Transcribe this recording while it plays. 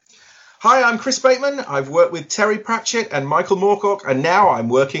Hi, I'm Chris Bateman. I've worked with Terry Pratchett and Michael Moorcock, and now I'm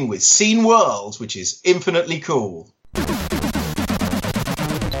working with Scene Worlds, which is infinitely cool.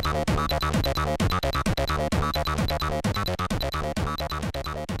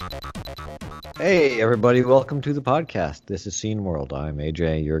 Hey, everybody. Welcome to the podcast. This is Scene World. I'm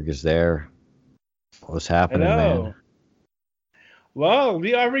AJ. Jurg is there. What's happening, Hello. man? Well,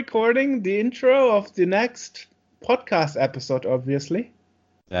 we are recording the intro of the next podcast episode, obviously.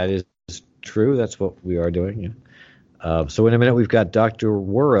 That is true. That's what we are doing. Yeah. So in a minute, we've got Dr.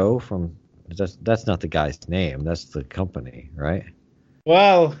 Wuro from... That's not the guy's name. That's the company, right?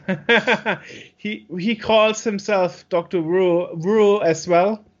 Well, he calls himself Dr. Wuro as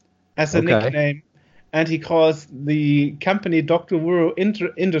well as a nickname, and he calls the company Dr. Wuro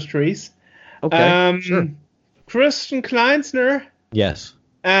Industries. Okay, sure. Christian Kleinsner. Yes.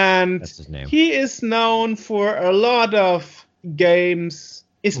 And that's his name. He is known for a lot of games,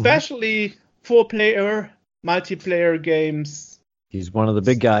 especially four-player, multiplayer games. He's one of the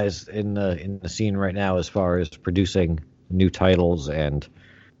big guys in the scene right now as far as producing new titles and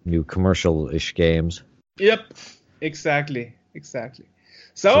new commercial-ish games. Yep, exactly.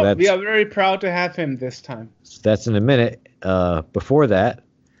 So we are very proud to have him this time. So that's in a minute. Before that,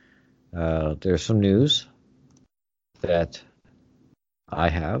 there's some news that I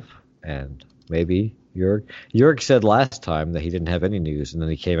have, and maybe Jurg. Jurg said last time that he didn't have any news, and then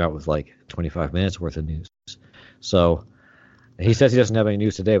he came out with like 25 minutes worth of news. So he says he doesn't have any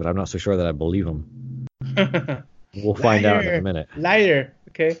news today, but I'm not so sure that I believe him. We'll find out in a minute. Liar.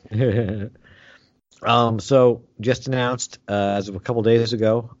 Okay. So just announced as of a couple days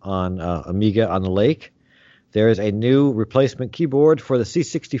ago on Amiga on the Lake, there is a new replacement keyboard for the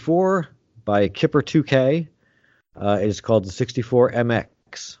C64 by Kipper 2K. It is called the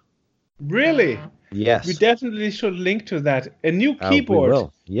 64MX. Really? Yes. We definitely should link to that. A new keyboard. We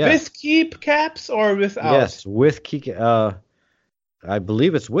will. Yes. With keycaps or without? Yes, with key. I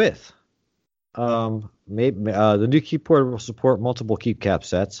believe it's with. Maybe the new keyboard will support multiple keycap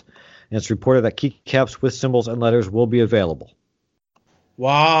sets, and it's reported that keycaps with symbols and letters will be available.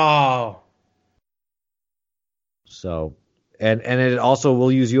 Wow. So, and it also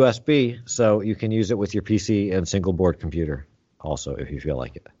will use USB, so you can use it with your PC and single board computer, also if you feel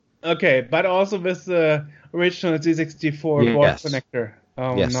like it. Okay, but also with the original C64 board connector.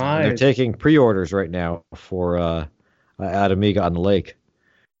 Oh, yes. nice. And they're taking pre-orders right now for at Amiga on the Lake.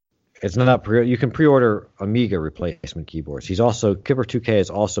 It's not you can pre-order Amiga replacement keyboards. Kipper 2K has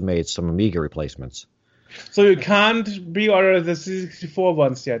also made some Amiga replacements. So you can't pre-order the C64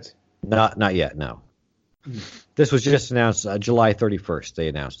 ones yet? Not yet, no. This was just announced July 31st. They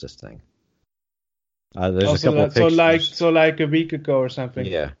announced this thing. There's a couple of pictures. So like a week ago or something.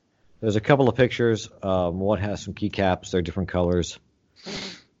 Yeah. There's a couple of pictures. One has some keycaps. They're different colors.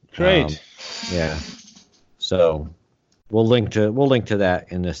 Great. Yeah. So we'll link to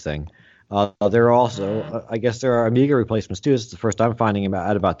that in this thing. There are also, I guess there are Amiga replacements too. This is the first I'm finding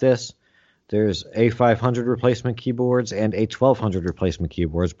out about this. There's A500 replacement keyboards and A1200 replacement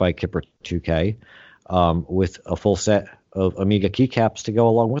keyboards by Kipper 2K, with a full set of Amiga keycaps to go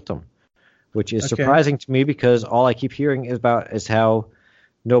along with them, which is surprising to me because all I keep hearing is how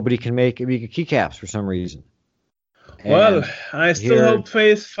nobody can make Amiga keycaps for some reason. Well, I still hope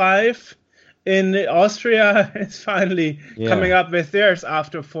Phase 5 in Austria is finally coming up with theirs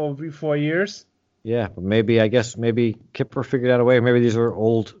after 4 years. Yeah, but maybe Kipper figured out a way. Maybe these are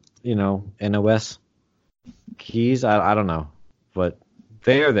old, NOS keys. I don't know, but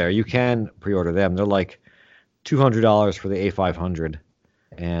they are there. You can pre-order them. They're like $200 for the A500,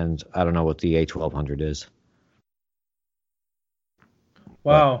 and I don't know what the A1200 is.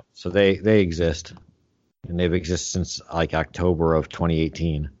 Wow. But, so they exist, and they've existed since like October of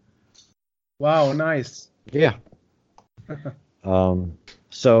 2018. Wow, nice. Yeah.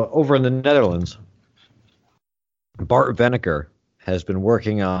 So over in the Netherlands, Bart Venneker has been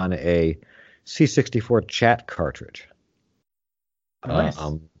working on a C64 chat cartridge. Nice.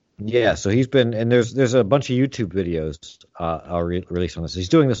 So he's been, and there's a bunch of YouTube videos released on this. He's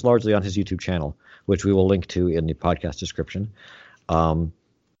doing this largely on his YouTube channel, which we will link to in the podcast description.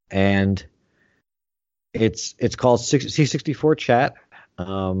 And it's called C64 Chat.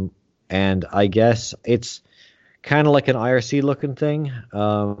 And I guess it's kind of like an IRC looking thing.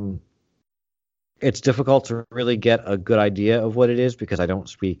 It's difficult to really get a good idea of what it is because I don't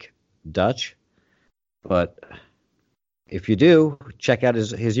speak Dutch. But if you do, check out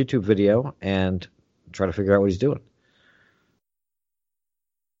his YouTube video and try to figure out what he's doing.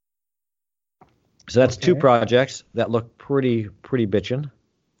 So that's two projects that look pretty bitchin'.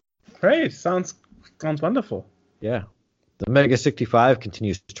 Great. Sounds wonderful. Yeah. The Mega 65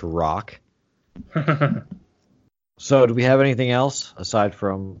 continues to rock. So, do we have anything else aside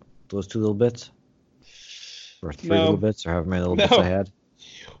from those two little bits? Or three little bits, or however many little bits I had?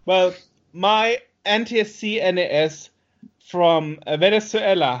 Well, my NTSC NES from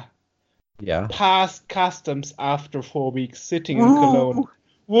Venezuela passed customs after 4 weeks sitting in Cologne.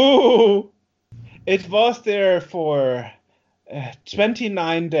 Woo! It was there for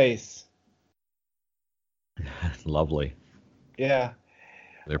 29 days. Lovely. Yeah.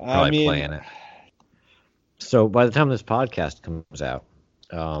 They're probably playing it. So by the time this podcast comes out,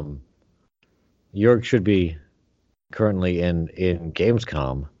 Jörg should be currently in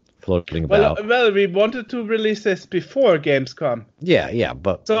Gamescom floating about. Well, we wanted to release this before Gamescom. Yeah,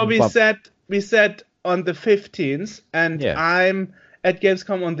 but so we said on the 15th, and I'm at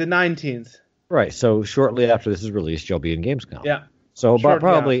Gamescom on the 19th. Right. So shortly after this is released, you'll be in Gamescom. Yeah. So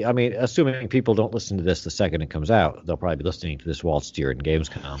probably, I mean, assuming people don't listen to this the second it comes out, they'll probably be listening to this while it's during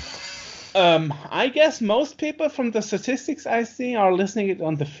Gamescom. I guess most people from the statistics I see are listening it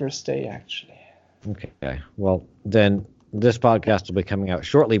on the first day, actually. Okay. Well, then this podcast will be coming out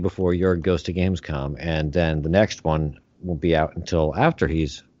shortly before Jörg goes to Gamescom, and then the next one won't be out until after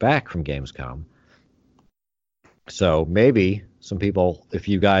he's back from Gamescom. So maybe some people, if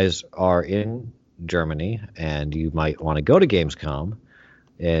you guys are in Germany and you might want to go to Gamescom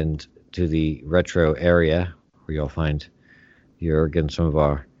and to the retro area where you'll find Jörg and some of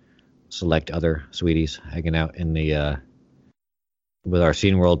our select other sweeties hanging out in the with our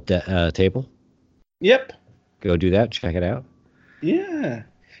Scene World table. Yep. Go do that. Check it out. Yeah.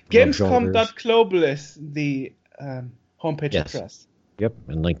 Gamescom.global is the homepage address. Yep,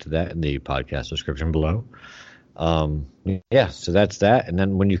 and link to that in the podcast description below. So that's that. And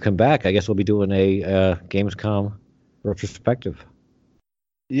then when you come back, I guess we'll be doing a Gamescom retrospective.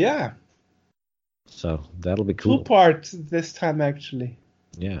 Yeah. So that'll be cool. 2 parts this time, actually.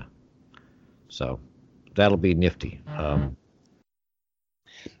 Yeah. So that'll be nifty.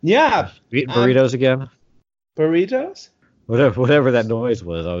 Yeah. Eating burritos again? Burritos? Whatever that noise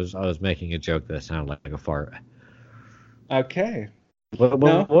was, I was making a joke that sounded like a fart. Okay.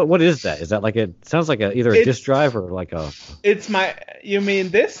 What is that? Is that like sounds like either a disk drive or like a... You mean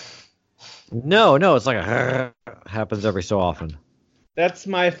this? No, it's like happens every so often. That's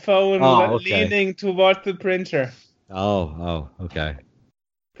my phone leaning toward the printer. Oh, okay.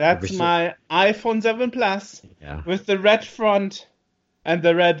 That's my iPhone 7 Plus with the red front and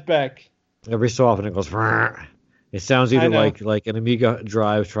the red back. Every so often it goes... It sounds either like an Amiga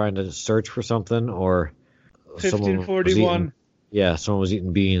drive trying to search for something or... 1541. Someone was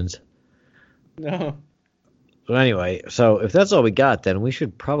eating beans. No. But anyway, so if that's all we got, then we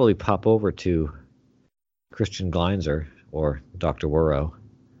should probably pop over to Christian Gleinzer or Dr. Wurrow.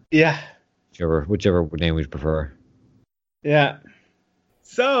 Yeah. Whichever name we prefer. Yeah.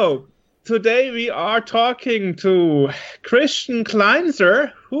 So, today we are talking to Christian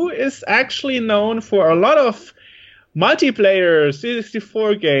Gleinzer, who is actually known for a lot of multiplayer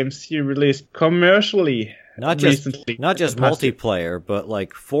C64 games he released commercially. Not just multiplayer, but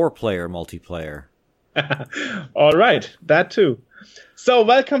like 4-player multiplayer. All right, that too. So,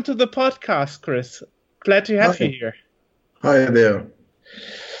 welcome to the podcast, Chris. Glad to have you here. Hi there.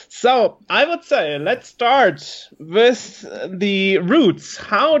 So, I would say let's start with the roots.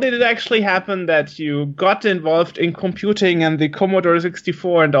 How did it actually happen that you got involved in computing and the Commodore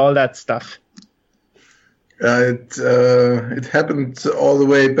 64 and all that stuff? It happened all the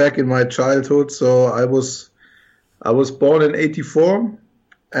way back in my childhood. So I was born in '84,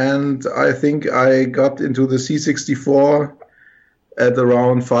 and I think I got into the C64 at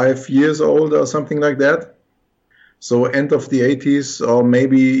around 5 years old or something like that. So end of the 80s or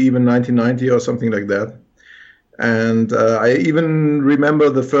maybe even 1990 or something like that. And I even remember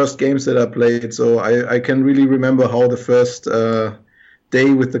the first games that I played. So I can really remember how the first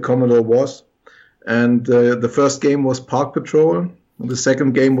day with the Commodore was. And the first game was Park Patrol. The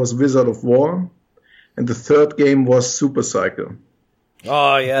second game was Wizard of War. And the third game was Super Cycle.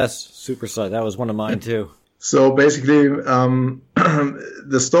 Oh, yes. Super Cycle. That was one of mine, too. So basically,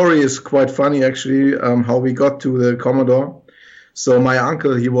 the story is quite funny, actually, how we got to the Commodore. So my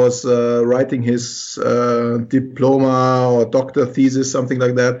uncle, he was writing his diploma or doctor thesis, something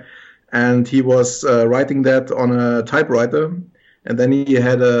like that. And he was writing that on a typewriter. And then he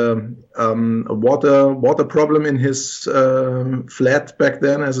had a water problem in his flat back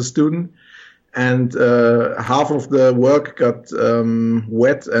then as a student. And half of the work got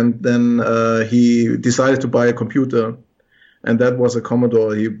wet, and then he decided to buy a computer. And that was a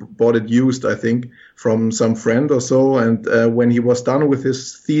Commodore. He bought it used, I think, from some friend or so. And when he was done with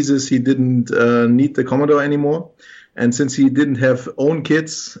his thesis, he didn't need the Commodore anymore. And since he didn't have own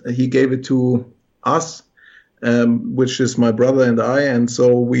kids, he gave it to us, which is my brother and I. And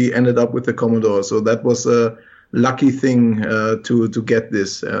so we ended up with the Commodore. So that was a lucky thing to get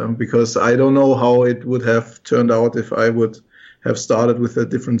this, because I don't know how it would have turned out if I would have started with a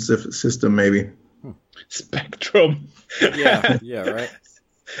different system, maybe. Spectrum. Yeah, right.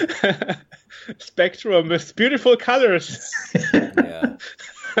 Spectrum with beautiful colors. Yeah.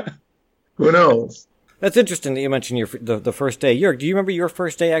 Who knows? That's interesting that you mentioned the first day. Jörg, do you remember your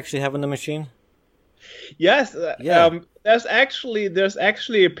first day actually having the machine? Yes. There's actually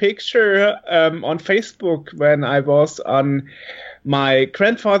a picture on Facebook when I was on my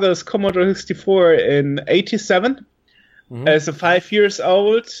grandfather's Commodore 64 in '87 as a 5 years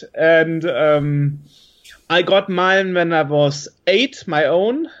old, and I got mine when I was 8, my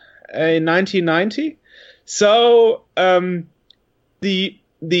own, in 1990. So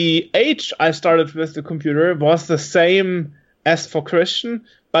the age I started with the computer was the same as for Christian,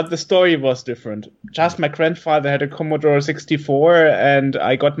 but the story was different. Just my grandfather had a Commodore 64, and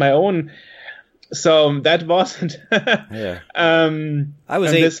I got my own. So that wasn't. Yeah. I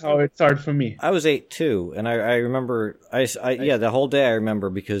was 8. This is how it started for me. I was 8 too, and I remember. The whole day I remember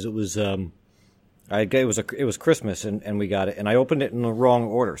because it was. It was Christmas and we got it, and I opened it in the wrong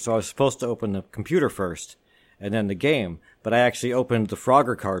order. So I was supposed to open the computer first and then the game, but I actually opened the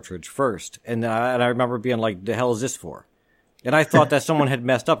Frogger cartridge first, and I remember being like, "The hell is this for?" And I thought that someone had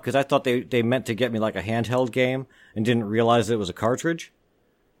messed up because I thought they meant to get me like a handheld game and didn't realize it was a cartridge.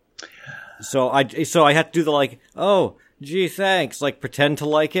 So I had to do the like, "Oh, gee, thanks," like pretend to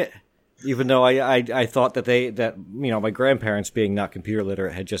like it. Even though I thought that my grandparents, being not computer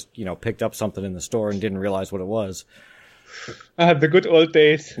literate, had just, picked up something in the store and didn't realize what it was. The good old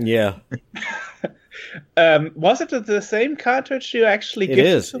days. Yeah. Was it the same cartridge you actually gifted? It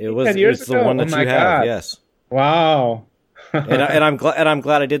is. It was. 10 years ago? The one that you have. God. Yes. Wow. and I'm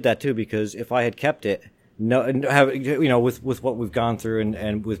glad I did that too, because if I had kept it, with what we've gone through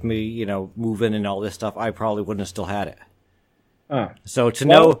and with me, moving and all this stuff, I probably wouldn't have still had it. So to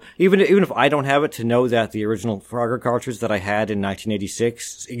know, even if I don't have it, to know that the original Frogger cartridge that I had in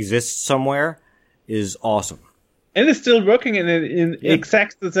 1986 exists somewhere is awesome. And it's still working in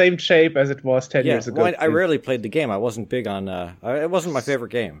exact the same shape as it was 10 years ago. Well, I rarely played the game. I wasn't big on. It wasn't my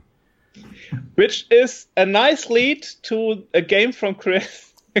favorite game. Which is a nice lead to a game from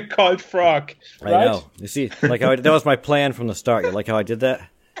Chris called Frog. Right? I know. You see, that was my plan from the start. You like how I did that?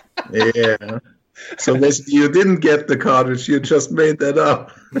 Yeah. So basically, you didn't get the cartridge; you just made that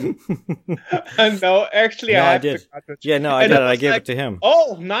up. No, actually, I did. The cartridge. Yeah, no, I did. I gave it to him.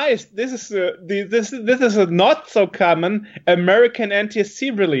 Oh, nice! This is a not so common American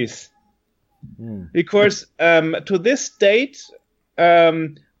NTSC release, because to this date,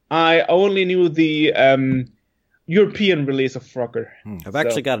 I only knew the European release of Frogger. I've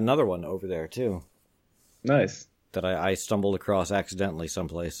actually got another one over there too. Nice. That I stumbled across accidentally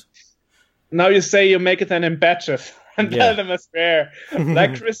someplace. Now you say you make it then in batches and tell them as rare,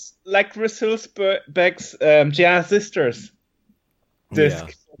 like Chris Hülsbeck's Jazz Sisters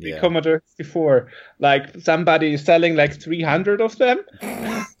disc, the Commodore 64. Like somebody selling like 300 of them.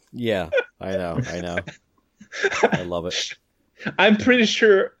 Yeah, I know. I love it. I'm pretty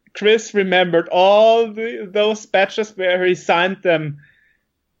sure Chris remembered all those batches where he signed them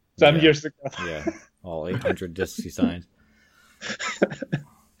some years ago. Yeah, all 800 discs he signed.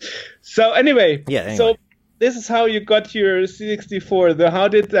 So anyway, so this is how you got your C64. How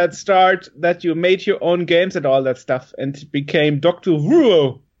did that start, that you made your own games and all that stuff and became Dr.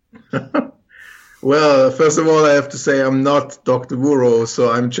 Wuro? Well, first of all, I have to say I'm not Dr. Wuro,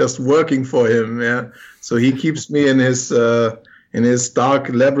 so I'm just working for him. Yeah, so he keeps me in his dark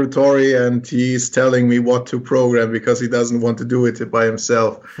laboratory, and he's telling me what to program because he doesn't want to do it by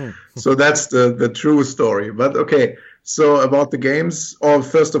himself. So that's the true story. But okay. So about the games,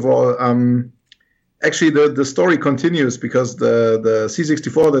 first of all, actually the story continues because the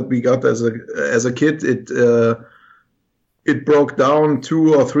C64 that we got as a kid, it broke down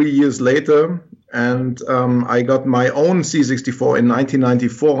 2 or 3 years later, and I got my own C64 in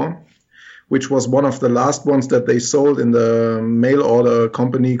 1994, which was one of the last ones that they sold in the mail order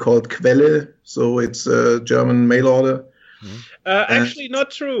company called Quelle. So it's a German mail order. Actually,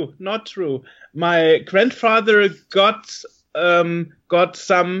 not true. My grandfather got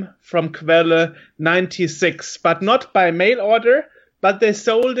some from Quelle 96, but not by mail order. But they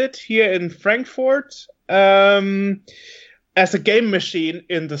sold it here in Frankfurt as a game machine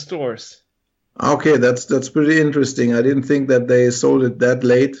in the stores. Okay, that's pretty interesting. I didn't think that they sold it that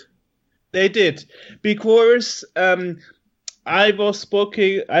late. They did, because I was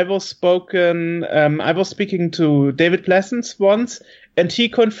speaking to David Pleasance once, and he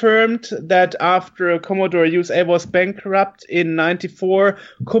confirmed that after Commodore USA was bankrupt in '94,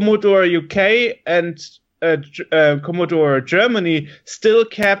 Commodore UK and Commodore Germany still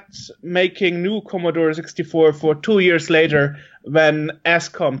kept making new Commodore 64 for 2 years later when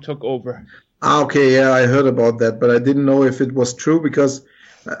Ascom took over. Okay, yeah, I heard about that, but I didn't know if it was true because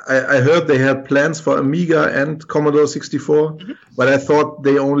I heard they had plans for Amiga and Commodore 64, but I thought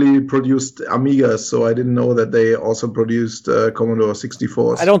they only produced Amigas, so I didn't know that they also produced Commodore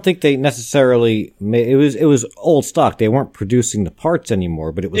 64s. I don't think they necessarily it was old stock. They weren't producing the parts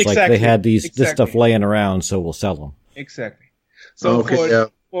anymore, but it was like they had this stuff laying around, so we'll sell them. Exactly. So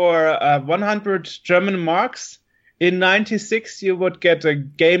for 100 German marks in '96, you would get a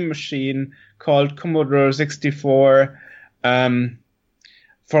game machine called Commodore 64.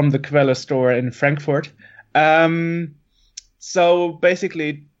 From the Quelle store in Frankfurt. So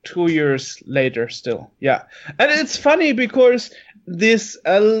basically 2 years later still. Yeah. And it's funny because this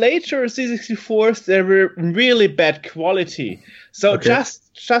later C64s, they were really bad quality. So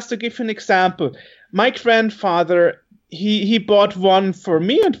just to give an example, my grandfather, he bought one for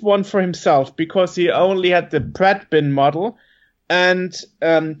me and one for himself because he only had the Pratt bin model. And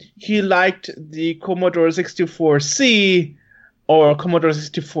he liked the Commodore 64C or Commodore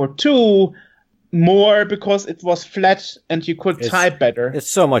 64-2 more because it was flat and you could type better. It's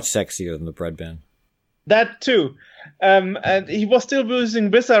so much sexier than the bread bin. That too. And he was still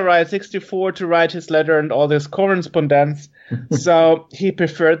using Visarite 64 to write his letter and all this correspondence. So he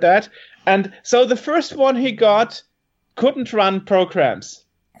preferred that. And so the first one he got couldn't run programs.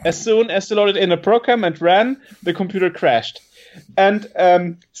 As soon as you loaded in a program and ran, the computer crashed. And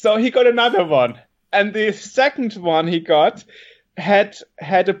so he got another one. And the second one he got had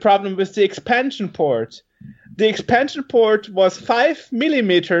a problem with the expansion port. The expansion port was 5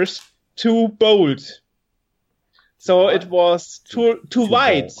 millimeters too bold. So it was too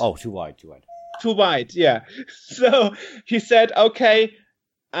wide. Oh, too wide. Too wide, yeah. So he said, okay,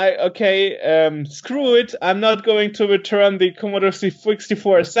 screw it. I'm not going to return the Commodore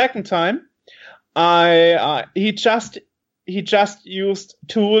 64 a second time. He just used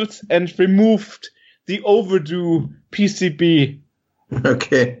tools and removed the overdue PCB.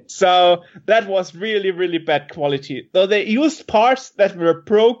 Okay. So that was really, really bad quality. So they used parts that were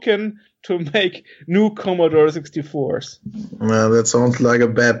broken to make new Commodore 64s. Well, that sounds like a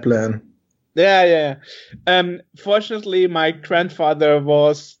bad plan. Yeah. Fortunately, my grandfather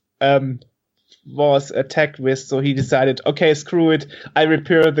was attacked with, so he decided, okay, screw it. I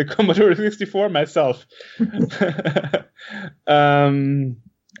repair the Commodore 64 myself. All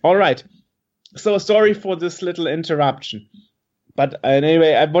right. So sorry for this little interruption. But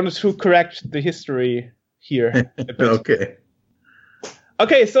anyway, I wanted to correct the history here a bit.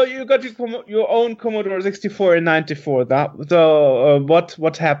 Okay, so you got your own Commodore 64 in '94.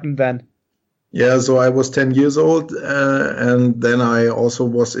 What happened then? Yeah, so I was 10 years old, and then I also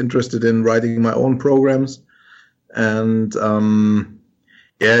was interested in writing my own programs. And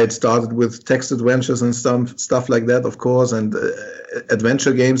it started with text adventures and stuff like that, of course, and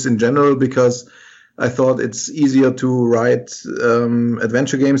adventure games in general, because I thought it's easier to write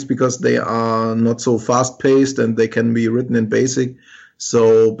adventure games because they are not so fast-paced and they can be written in BASIC.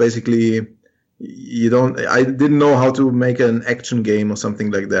 So basically, I didn't know how to make an action game or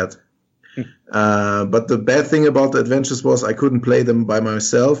something like that. But the bad thing about the adventures was I couldn't play them by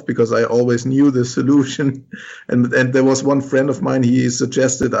myself because I always knew the solution. And there was one friend of mine, he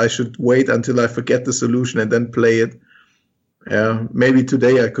suggested I should wait until I forget the solution and then play it. Yeah, maybe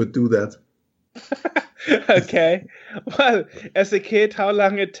today I could do that. Okay. Well, as a kid, how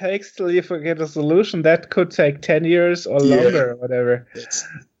long it takes till you forget a solution? That could take 10 years or longer or whatever.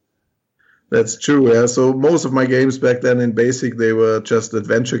 That's true, yeah. So most of my games back then in BASIC, they were just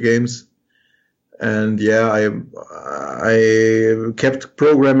adventure games. And yeah, I kept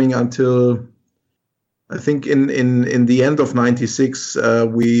programming until I think in the end of '96,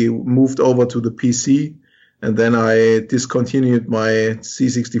 we moved over to the PC. And then I discontinued my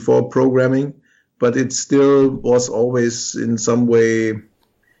C64 programming, but it still was always in some way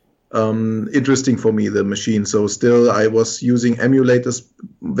interesting for me, the machine. So still I was using emulators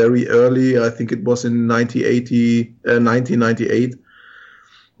very early. I think it was in 1998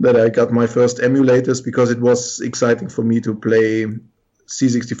 that I got my first emulators because it was exciting for me to play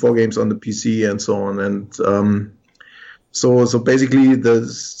C64 games on the PC and so on. And So basically the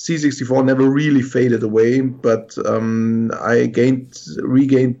C64 never really faded away, but I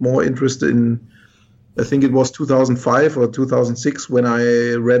regained more interest in, I think it was 2005 or 2006 when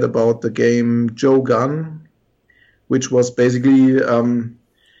I read about the game Joe Gun, which was basically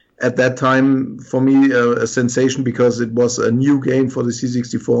at that time for me a sensation because it was a new game for the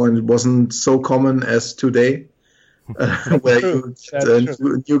C64 and it wasn't so common as today, where you get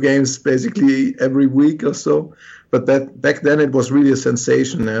new games basically every week or so. But back then it was really a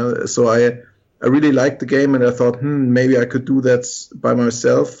sensation. So I really liked the game and I thought, maybe I could do that by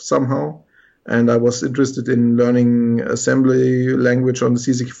myself somehow. And I was interested in learning assembly language on the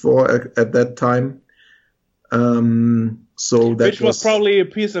C64 at that time. So that Which was probably a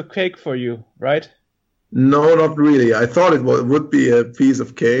piece of cake for you, right? No, not really. I thought it would be a piece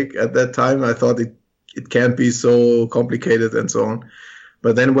of cake at that time. I thought it can't be so complicated and so on.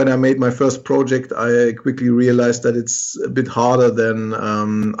 But then when I made my first project, I quickly realized that it's a bit harder than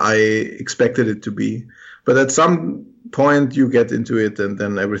I expected it to be. But at some point you get into it and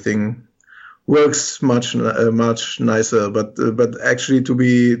then everything works much nicer. But actually, to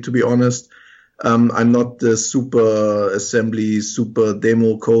be honest, I'm not the super assembly, super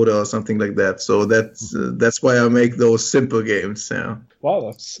demo coder or something like that. So that's why I make those simple games. Yeah. Wow,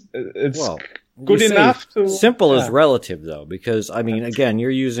 it's good enough to. Simple is relative though, because I mean, again,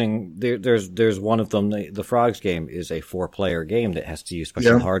 you're using there's one of them. The Frogs game is a 4-player game that has to use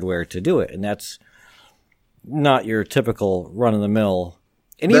special hardware to do it, and that's not your typical run of the mill.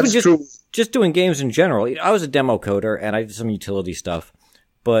 And that's even just doing games in general. I was a demo coder and I did some utility stuff.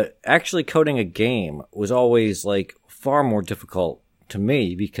 But actually coding a game was always like far more difficult to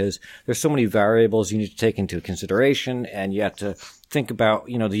me because there's so many variables you need to take into consideration and you have to think about,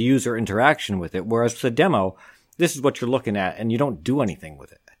 the user interaction with it. Whereas with a demo, this is what you're looking at and you don't do anything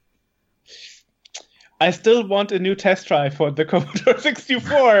with it. I still want a new test drive for the Commodore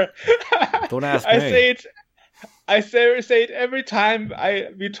 64. Don't ask me. I say it every time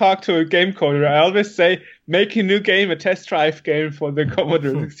we talk to a game coder. I always say, make a new game, a test drive game for the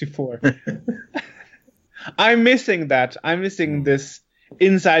Commodore 64. I'm missing that. I'm missing this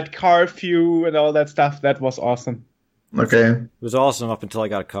inside car view and all that stuff. That was awesome. Okay. It was awesome up until I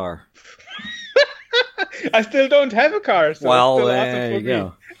got a car. I still don't have a car. So well, there you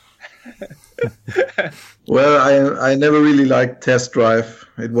go. Well, I never really liked Test Drive.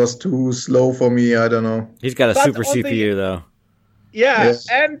 It was too slow for me. I don't know. He's got a super CPU though. Yeah, yes.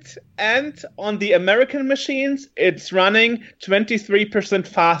 and on the American machines, it's running 23%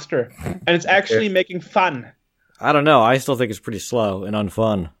 faster, and it's actually making fun. I don't know. I still think it's pretty slow and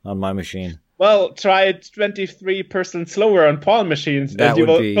unfun on my machine. Well, try it 23% slower on Paul machines, and you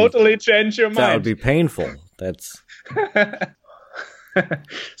will totally change your mind. That would be painful. That's.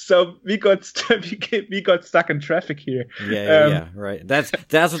 So we got stuck in traffic here. Yeah, right. That's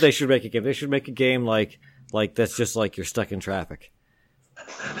what they should make a game. They should make a game like that's just like you're stuck in traffic.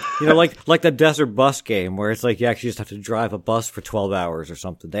 Like the Desert Bus game where it's like you actually just have to drive a bus for 12 hours or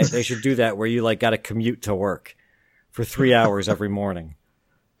something. They should do that where you like got to commute to work for 3 hours every morning.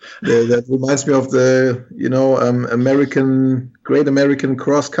 That reminds me of the Great American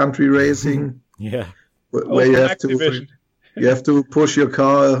cross country racing. Yeah, where you have to push your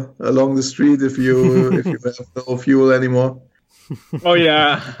car along the street if you have no fuel anymore. Oh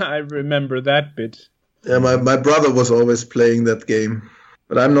yeah, I remember that bit. Yeah, my brother was always playing that game,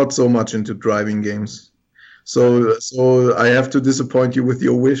 but I'm not so much into driving games. So I have to disappoint you with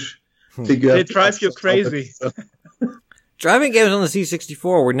your wish. They drive you crazy. Driving games on the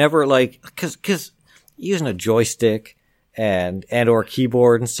C64 were never like because using a joystick and or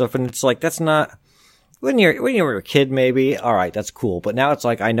keyboard and stuff, and it's like that's not. When you were a kid, maybe all right, that's cool. But now it's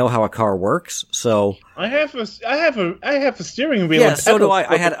like I know how a car works, so I have a steering wheel. Yeah, so do I.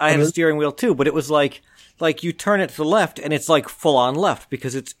 I had a steering wheel too, but it was like you turn it to the left, and it's like full on left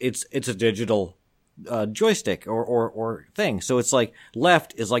because it's a digital joystick or thing. So it's like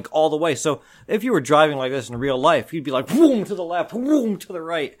left is like all the way. So if you were driving like this in real life, you'd be like boom to the left, boom to the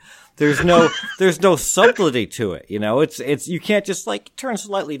right. There's no subtlety to it, it's you can't just like turn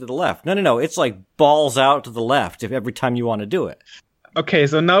slightly to the left. No. It's like balls out to the left every time you want to do it. Okay,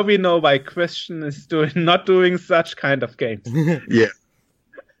 so now we know why Christian is not doing such kind of games. Yeah.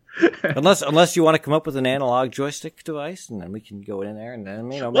 Unless you want to come up with an analog joystick device, and then we can go in there and then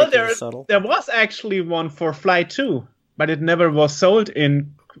make it subtle. There was actually one for Flight 2, but it never was sold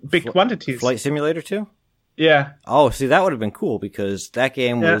in big quantities. Flight Simulator 2? Yeah. Oh, see, that would have been cool because that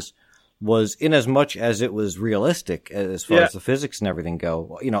game was in as much as it was realistic as far as the physics and everything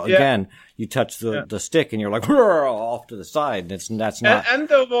go. Again, you touch the stick and you're like off to the side. And that's not. And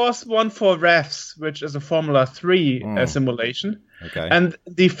there was one for REVS, which is a Formula 3 simulation. Okay. And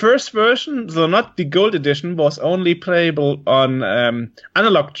the first version, so not the gold edition, was only playable on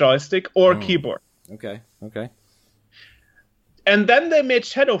analog joystick or keyboard. Okay. And then they made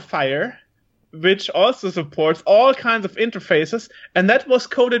Shadowfire, which also supports all kinds of interfaces, and that was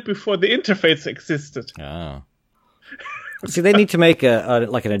coded before the interface existed. Oh. See, they need to make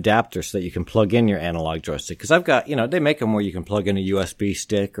like an adapter so that you can plug in your analog joystick. Because I've got, they make them where you can plug in a USB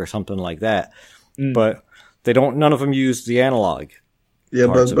stick or something like that, but they don't. None of them use the analog. Yeah,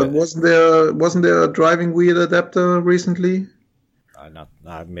 but wasn't there a driving wheel adapter recently?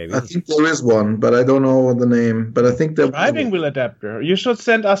 Maybe. I think there is one, but I don't know the name. But I think there driving wheel adapter. You should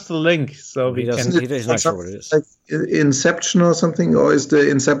send us the link so we can. He's not sure what it is. Like Inception or something, or is the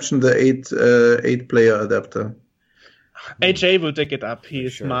Inception the 8-player adapter? AJ will dig it up. He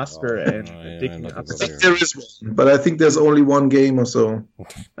is master at digging up stuff. There is one, but I think there's only one game or so.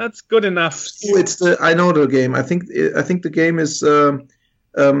 That's good enough. I know the game. I think the game is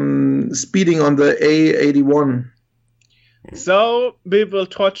speeding on the A81. So we will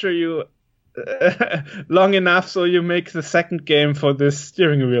torture you long enough so you make the second game for this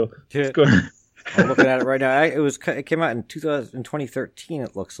steering wheel. It's good. I'm looking at it right now. It came out in 2013.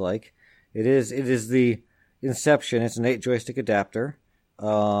 It looks like it is the Inception. It's an 8-joystick adapter.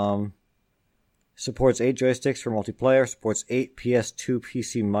 Supports 8 joysticks for multiplayer. Supports 8 PS2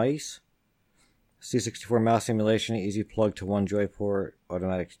 PC mice. C64 mouse simulation. Easy plug to one joy port.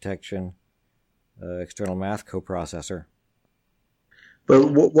 Automatic detection. External math coprocessor.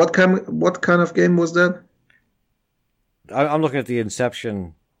 But what kind of game was that? I'm looking at the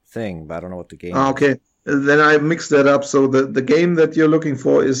Inception thing, but I don't know what the game is. Okay. Then I mixed that up. So the game that you're looking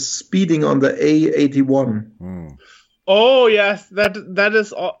for is speeding on the A81. Oh yes, that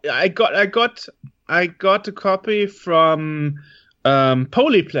is. I got a copy from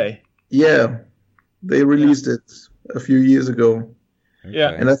Polyplay. Yeah, they released it a few years ago. Okay.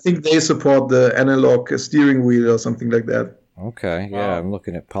 Yeah, and I think they support the analog steering wheel or something like that. Okay, yeah, I'm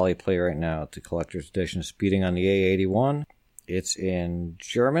looking at Polyplay right now. It's the collector's edition, speeding on the A81. It's in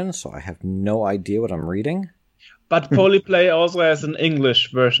German, so I have no idea what I'm reading. But Polyplay also has an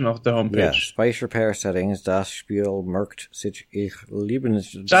English version of the homepage. Yeah, Spice Repair Settings, Das Spiel möchte sich ich lieben.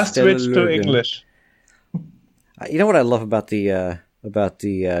 Just switch to English. You know what I love about the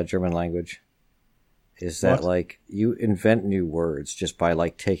German language? Is that, like, you invent new words just by,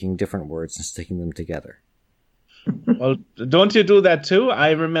 like, taking different words and sticking them together. Well, don't you do that too?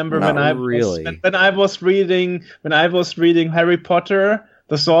 I remember when I was reading Harry Potter,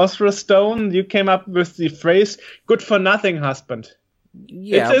 the Sorcerer's Stone, you came up with the phrase "good for nothing husband."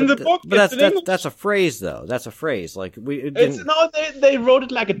 Yeah, it's in the book. But that's a phrase, though. That's a phrase. Like they wrote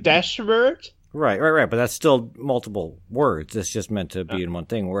it like a dash word. Right. But that's still multiple words. It's just meant to be in one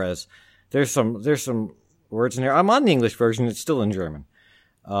thing. Whereas there's some words in there. I'm on the English version. It's still in German.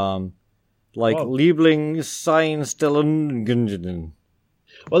 Like Lieblingseinstellungen.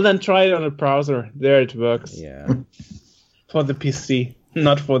 Well, then try it on a browser. There it works. Yeah. For the PC,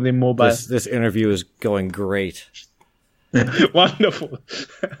 not for the mobile. This interview is going great. Wonderful.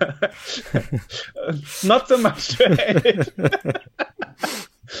 Not so much to hate.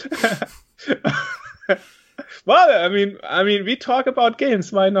 Well, I mean, we talk about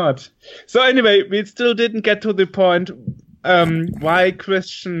games. Why not? So anyway, we still didn't get to the point. Why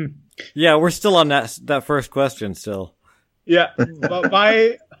Christian? Yeah, we're still on that first question still. Yeah, but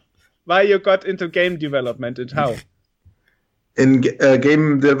why you got into game development and how? In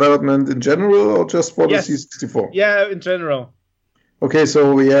game development in general, or just for the C64? Yeah, in general. Okay,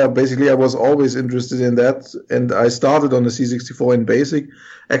 so yeah, basically I was always interested in that, and I started on the C64 in BASIC.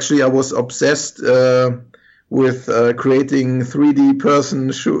 Actually, I was obsessed with creating 3D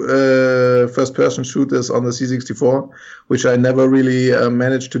first-person shooters on the C64, which I never really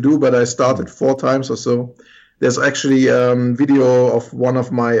managed to do, but I started 4 times or so. There's actually video of one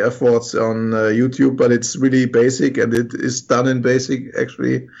of my efforts on YouTube, but it's really basic, and it is done in BASIC,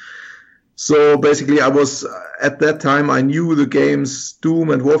 actually. So basically, at that time, I knew the games Doom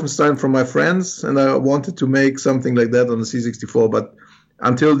and Wolfenstein from my friends, and I wanted to make something like that on the C64, but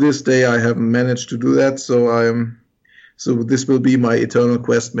until this day, I haven't managed to do that. So this will be my eternal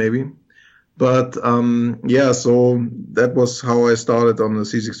quest, maybe. But yeah, so that was how I started on the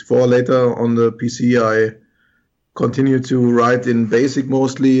C64. Later on the PC, I continued to write in BASIC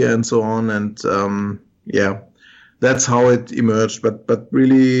mostly, and so on. And yeah, that's how it emerged. But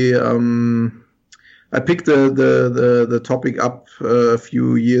really, I picked the topic up a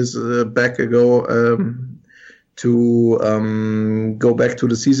few years back ago. To go back to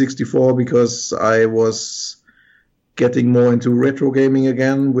the C64 because I was getting more into retro gaming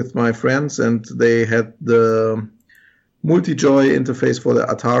again with my friends, and they had the multi-joy interface for the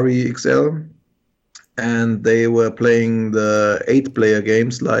Atari XL, and they were playing the 8-player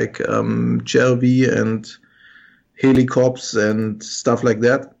games like Chervy and Helicops and stuff like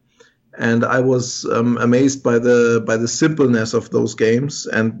that. and I was amazed by the simpleness of those games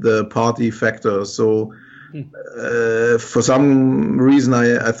and the party factor. So for some reason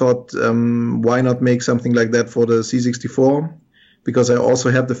I thought, why not make something like that for the C64? Because I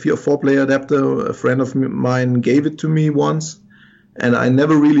also have the 4-player adapter. A friend of mine gave it to me once, and I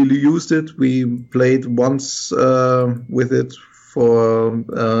never really used it. We played once with it for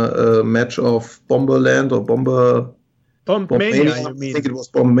a match of Bomberland or Bombmania, you mean? I think it was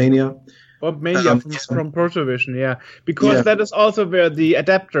Bombmania. Bombmania from Protovision, yeah. Because that is also where the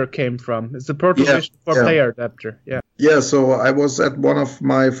adapter came from. It's the Protovision 4-player adapter, yeah. Yeah, so I was at one of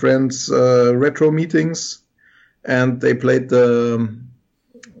my friends' retro meetings, and they played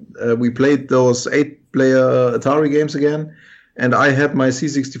we played those 8-player Atari games again, and I had my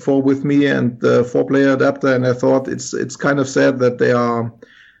C64 with me and the 4-player adapter, and I thought it's kind of sad that there are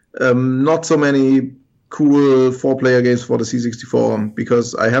not so many cool 4-player games for the C64,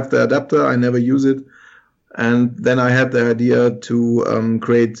 because I have the adapter, I never use it, and then I had the idea to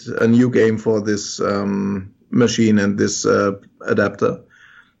create a new game for this machine and this adapter.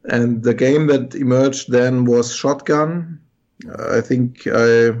 And the game that emerged then was Shotgun. I think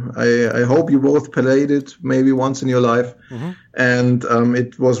I hope you both played it maybe once in your life, and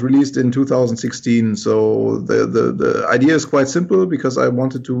it was released in 2016. So the idea is quite simple, because I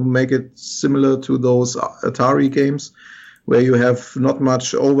wanted to make it similar to those Atari games, where you have not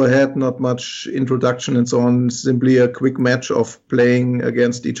much overhead, not much introduction and so on, simply a quick match of playing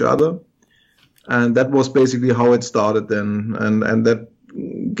against each other. And that was basically how it started then, and that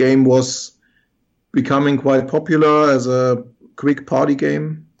game was becoming quite popular as a quick party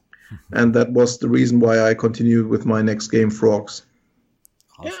game, and that was the reason why I continued with my next game, Frogs.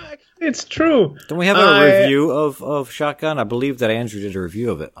 Awesome. Yeah, it's true. Don't we have a review of Shotgun? I believe that Andrew did a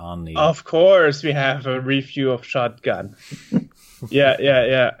review of it on the... Of course we have a review of Shotgun.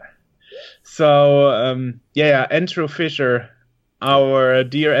 Yeah. So, Andrew Fisher, our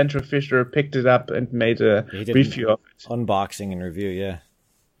dear Andrew Fisher, picked it up and made a review of it. Unboxing and review, yeah.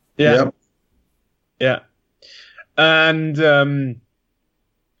 Yeah. And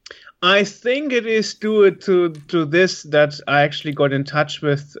I think it is due to this that I actually got in touch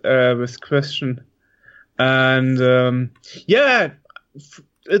with Christian. And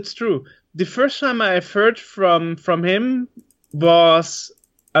it's true. The first time I heard from him was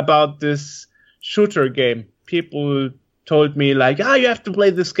about this shooter game. People told me like, you have to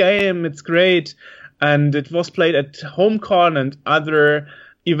play this game, it's great. And it was played at HomeCon and other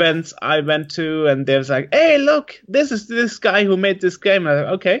events I went to, and they was like, hey, look, this is this guy who made this game. I was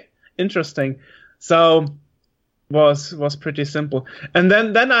like, okay, interesting. So was pretty simple. And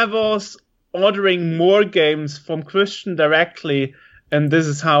then I was ordering more games from Christian directly, and this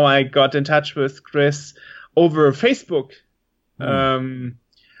is how I got in touch with Chris over Facebook.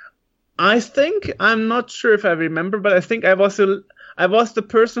 I think, I'm not sure if I remember, but I think I was the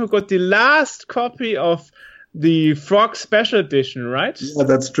person who got the last copy of the Frog Special Edition, right? Yeah,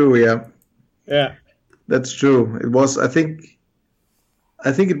 that's true. Yeah, that's true. It was. I think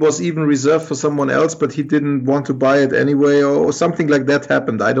it was even reserved for someone else, but he didn't want to buy it anyway, or something like that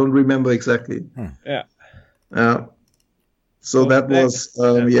happened. I don't remember exactly. Yeah. So that was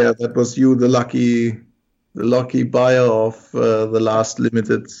that was you, the lucky buyer of the last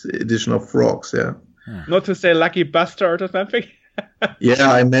limited edition of Frogs. Yeah. Not to say lucky bastard or something.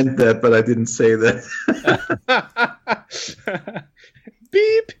 Yeah, I meant that, but I didn't say that.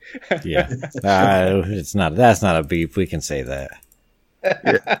 Beep. Yeah, that's not a beep. We can say that.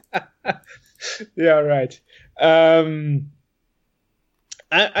 Yeah, right.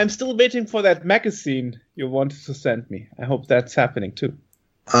 I'm still waiting for that magazine you wanted to send me. I hope that's happening too.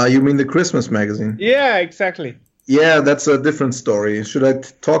 You mean the Christmas magazine? Yeah, exactly. Yeah, that's a different story. Should I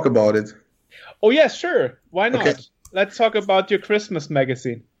talk about it? Oh, yeah, sure. Why not? Okay. Let's talk about your Christmas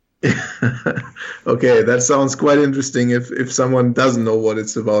magazine. Okay, that sounds quite interesting if someone doesn't know what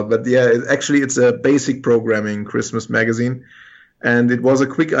it's about. But yeah, it's a basic programming Christmas magazine. And it was a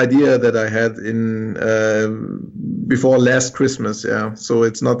quick idea that I had in before last Christmas. Yeah, so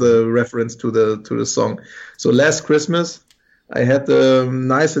it's not a reference to the song. So last Christmas, I had the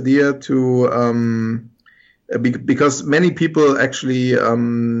nice idea to because many people actually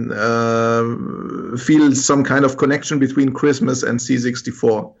feel some kind of connection between Christmas and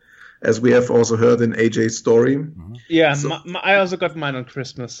C64, as we have also heard in AJ's story. Yeah, so, I also got mine on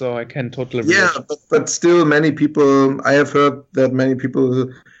Christmas, so I can totally relate. Yeah, but still many people, I have heard that many people,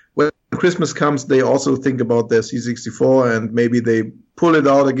 when Christmas comes, they also think about their C64, and maybe they pull it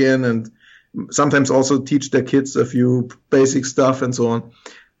out again and sometimes also teach their kids a few basic stuff and so on.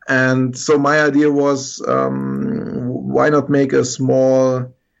 And so my idea was, why not make a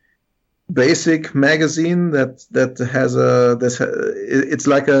small basic magazine that has it's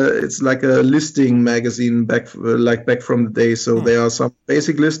like a listing magazine back from the day. So there are some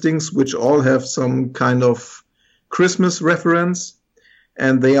basic listings which all have some kind of Christmas reference,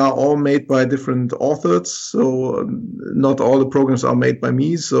 and they are all made by different authors. So not all the programs are made by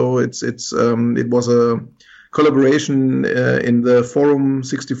me. So it was a collaboration in the Forum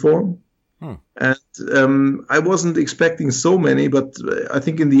 64. And I wasn't expecting so many, but I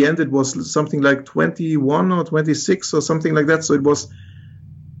think in the end it was something like 21 or 26 or something like that. So it was,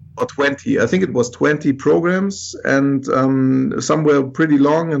 or 20, I think it was 20 programs, and some were pretty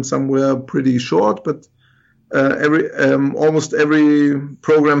long and some were pretty short, but almost every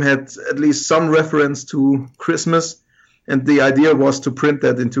program had at least some reference to Christmas. And the idea was to print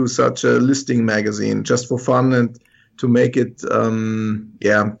that into such a listing magazine just for fun and to make it,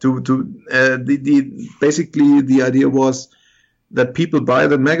 basically the idea was that people buy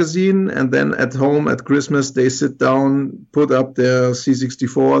the magazine and then at home at Christmas they sit down, put up their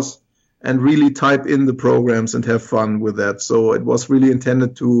C64s and really type in the programs and have fun with that. So it was really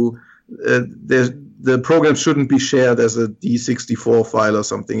intended to, the program shouldn't be shared as a D64 file or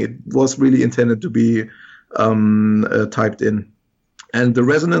something. It was really intended to be typed in. And the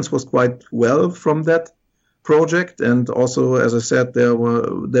resonance was quite well from that project, and also, as I said, there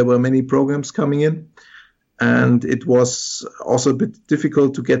were many programs coming in, and it was also a bit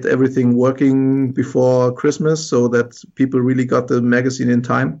difficult to get everything working before Christmas so that people really got the magazine in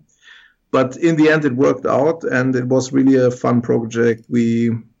time. But in the end, it worked out, and it was really a fun project.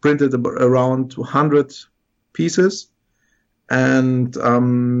 We printed around 100 pieces, and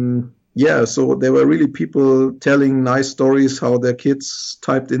so there were really people telling nice stories how their kids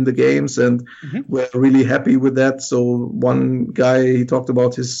typed in the games and were really happy with that. So one guy, he talked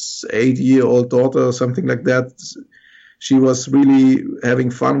about his 8-year-old daughter or something like that. She was really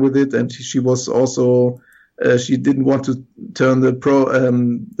having fun with it, and she was also she didn't want to turn the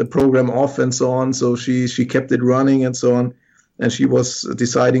program off and so on. So she kept it running and so on, and she was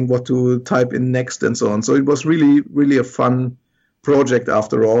deciding what to type in next and so on. So it was really, really a fun project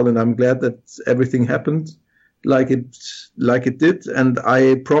after all, and I'm glad that everything happened like it did. And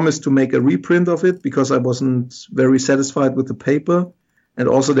I promised to make a reprint of it because I wasn't very satisfied with the paper, and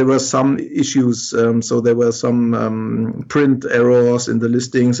also there were some issues. So there were some print errors in the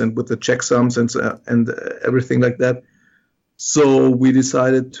listings and with the checksums and everything like that. So we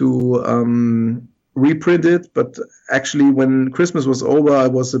decided to reprint it. But actually, when Christmas was over, I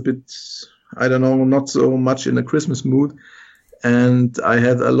was a bit, I don't know, not so much in a Christmas mood. And I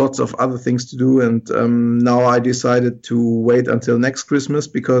had lots of other things to do, and now I decided to wait until next Christmas,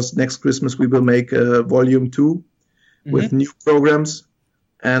 because next Christmas we will make volume 2 with new programs,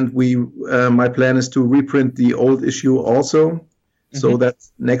 and my plan is to reprint the old issue also, so that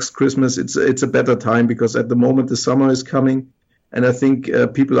next Christmas it's a better time, because at the moment the summer is coming, and I think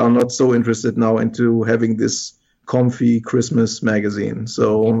people are not so interested now into having this comfy Christmas magazine.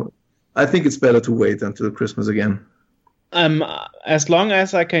 So I think it's better to wait until Christmas again. As long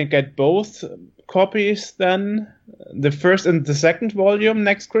as I can get both copies, then the first and the second volume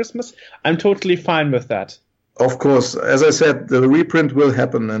next Christmas, I'm totally fine with that. Of course, as I said, the reprint will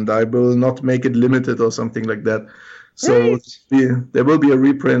happen, and I will not make it limited or something like that. So there will be a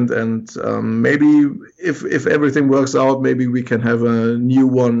reprint, and maybe if everything works out, maybe we can have a new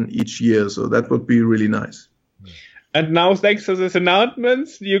one each year. So that would be really nice. And now, thanks to this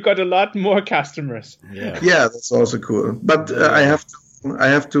announcements, you got a lot more customers. Yeah, that's also cool. But I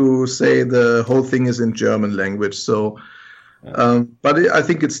have to say the whole thing is in German language. So, but I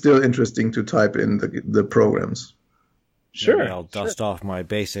think it's still interesting to type in the programs. Sure. Maybe I'll dust off my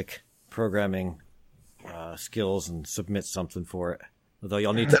basic programming skills and submit something for it. Although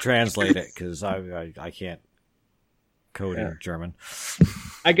you'll need to translate it, because I can't code in German.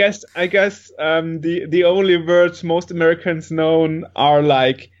 I guess the only words most Americans know are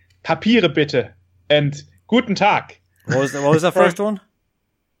like Papiere bitte and Guten Tag. What was the first one?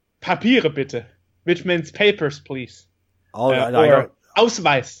 Papiere bitte, which means papers, please. Oh, or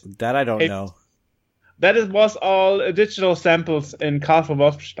Ausweis. That I don't know. That was all digital samples in Karl von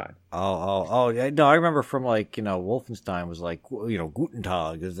Wolfenstein. Oh, yeah. No, I remember from Wolfenstein was like, Guten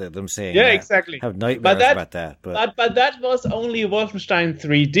Tag, is them saying exactly. I have nightmares about that. But that was only Wolfenstein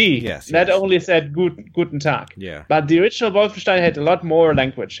 3D. Yes. That only said Guten Tag. Yeah. But the original Wolfenstein had a lot more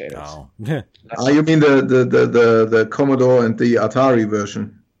language shaders. Oh. You mean the Commodore and the Atari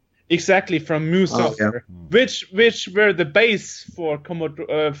version? Exactly, from Mu Software, which were the base for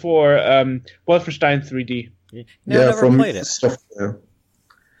Wolfenstein 3D. Never from played it. Software.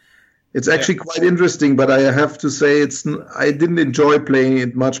 It's actually quite interesting, but I have to say I didn't enjoy playing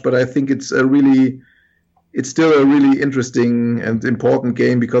it much, but I think it's still a really interesting and important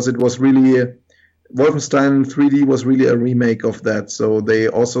game because it was really Wolfenstein 3D was really a remake of that. So they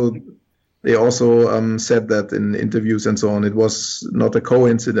also said that in interviews and so on. It was not a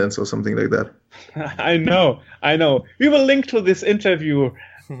coincidence or something like that. I know. We will link to this interview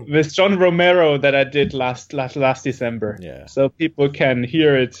with John Romero that I did last December. Yeah. So people can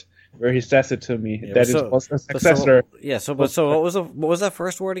hear it where he says it to me it was a successor. So what was that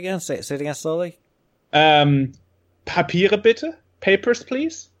first word again? Say it again slowly. Papiere bitte, papers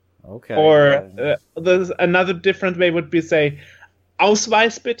please. Okay. Or there's another different way would be say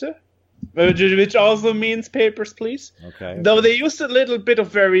Ausweis bitte, which also means papers please. Okay. Though they used a little bit of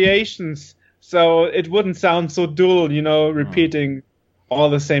variations, so it wouldn't sound so dull, repeating all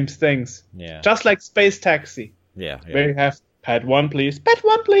the same things. Yeah. Just like Space Taxi. Yeah. Where you have pad 1 please, pad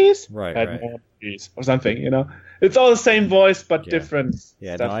 1 please, right, pad 1 please, or something, It's all the same voice but different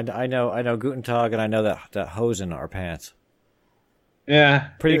Yeah, stuff. no, I know Guten Tag, and I know that Hosen are pants. Yeah.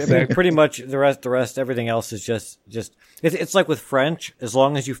 Pretty much the rest, everything else is just it's like with French, as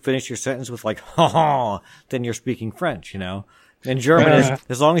long as you finish your sentence with like, ha ha, then you're speaking French, In German,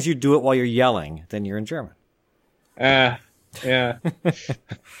 as long as you do it while you're yelling, then you're in German. Yeah.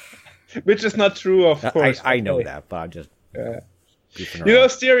 Which is not true, of course. I know that, but I'm just goofing around.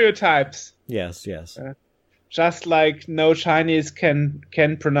 Stereotypes. Yes. Just like no Chinese can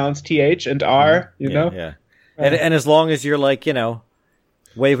pronounce TH and R, know? Yeah. And as long as you're like,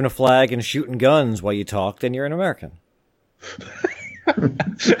 waving a flag and shooting guns while you talk, then you're an American.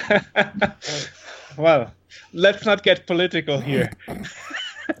 Well, let's not get political here.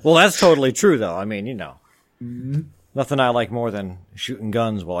 Well, that's totally true, though. I mean, nothing I like more than shooting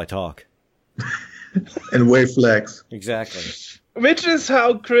guns while I talk. And wave flags. Exactly. Which is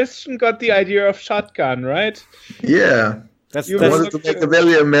how Christian got the idea of shotgun, right? Yeah. That's wanted to make a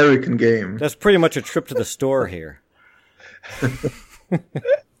very American game. That's pretty much a trip to the store here.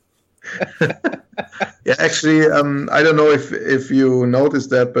 Yeah, actually, I don't know if you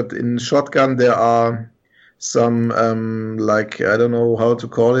noticed that, but in Shotgun there are some I don't know how to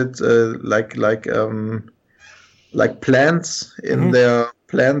call it, like plants in their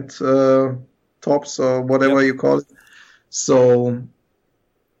plant tops or whatever you call it. So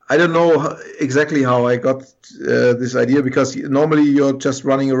I don't know exactly how I got this idea, because normally you're just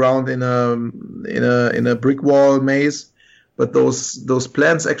running around in a brick wall maze, but those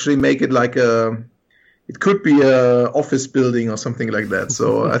plants actually make it like it could be a office building or something like that.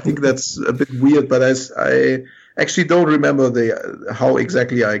 So I think that's a bit weird, but I actually don't remember how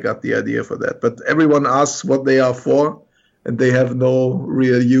exactly I got the idea for that. But everyone asks what they are for, and they have no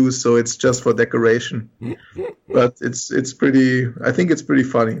real use, so it's just for decoration. But it's pretty. I think it's pretty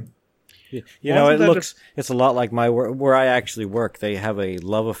funny. It's a lot like where I actually work. They have a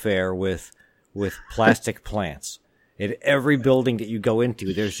love affair with plastic plants. In every building that you go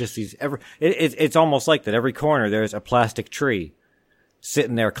into, there's just these. It's almost like that. Every corner, there's a plastic tree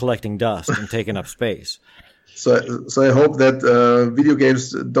sitting there collecting dust and taking up space. So I hope that video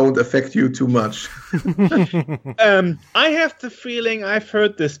games don't affect you too much. I have the feeling I've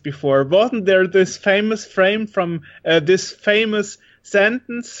heard this before. Wasn't there this famous frame from this famous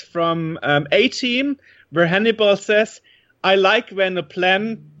sentence from A-Team where Hannibal says, "I like when a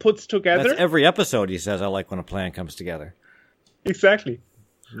plan puts together"? That's every episode he says, "I like when a plan comes together." Exactly.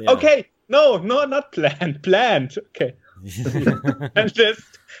 Yeah. Okay. No, not planned. Planned. Okay. And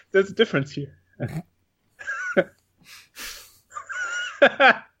there's a difference here.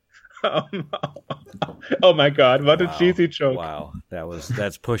 Oh my God! What a cheesy joke! Wow,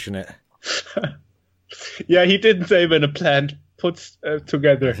 that's pushing it. Yeah, he didn't say when a plant puts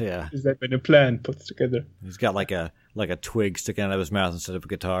together. Yeah, he said when a plant puts together. He's got like a twig sticking out of his mouth instead of a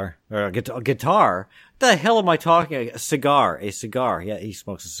guitar, or a guitar. What the hell am I talking? A cigar. Yeah, he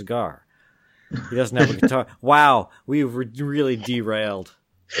smokes a cigar. He doesn't have a guitar. Wow, we've really derailed.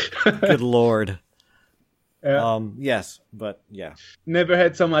 Good Lord. Yes, but yeah. Never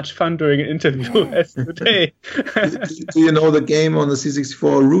had so much fun doing an interview as today. Do you know the game on the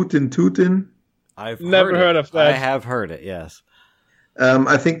C64, Rootin' Tootin'? I've never heard of that. I have heard it, yes.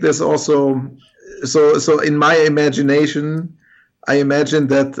 I think there's also... So in my imagination, I imagine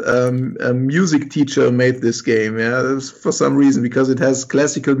that a music teacher made this game, for some reason, because it has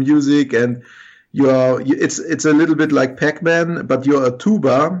classical music and it's a little bit like Pac-Man, but you're a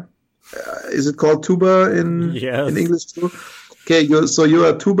tuba. Is it called tuba in English too? Okay, you're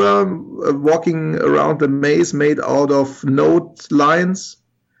a tuba walking around a maze made out of note lines,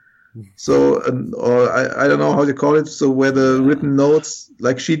 So, or I don't know how to call it. So where the written notes,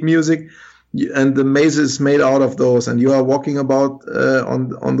 like sheet music, and the maze is made out of those, and you are walking about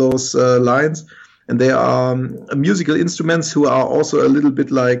on those lines, and they are musical instruments who are also a little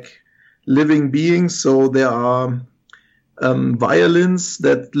bit like living beings. So there are violins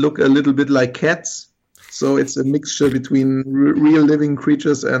that look a little bit like cats. So it's a mixture between real living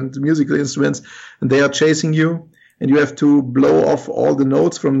creatures and musical instruments, and they are chasing you, and you have to blow off all the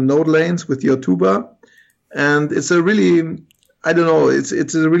notes from the note lanes with your tuba. And it's a really, I don't know,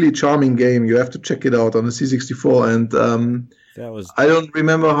 it's a really charming game. You have to check it out on the C64. And I don't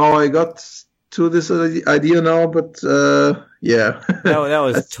remember how I got to this idea now, but yeah. No, that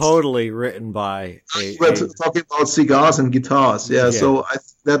was totally written by We're talking about cigars and guitars. Yeah. So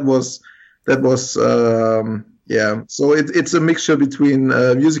that was yeah. So it's a mixture between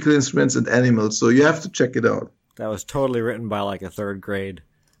musical instruments and animals. So you have to check it out. That was totally written by like a third grade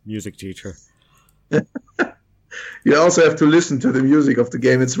music teacher. You also have to listen to the music of the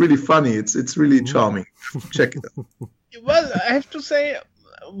game. It's really funny. It's really charming. Check it out. Well, I have to say,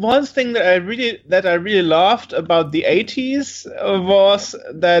 one thing that I really loved about the 80s was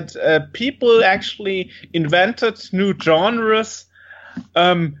that people actually invented new genres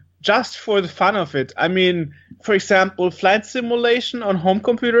just for the fun of it. I mean, for example, flight simulation on home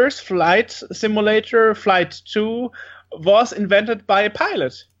computers, Flight Simulator, Flight 2, was invented by a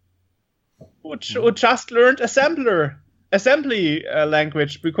pilot who just learned assembly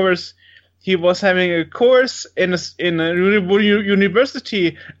language because he was having a course in a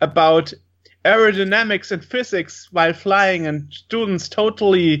university about aerodynamics and physics while flying, and students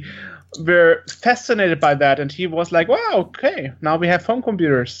totally were fascinated by that. And he was like, wow, okay, now we have home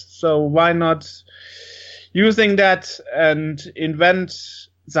computers, so why not using that and invent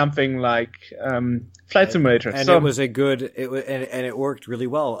something like Flight Simulator? And it was and it worked really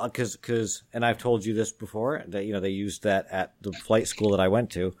well because and I've told you this before that they used that at the flight school that I went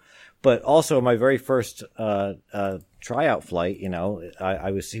to. But also my very first tryout flight, he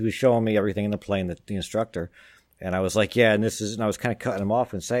was showing me everything in the plane, the instructor, and I was like, yeah, and I was kind of cutting him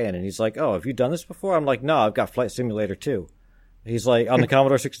off and saying, and he's like, oh, have you done this before? I'm like, no, I've got Flight Simulator 2. He's like, on the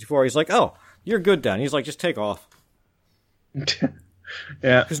Commodore 64, he's like, oh, you're good then. He's like, just take off.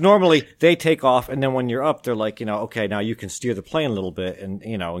 Yeah. Because normally they take off, and then when you're up, they're like, okay, now you can steer the plane a little bit and,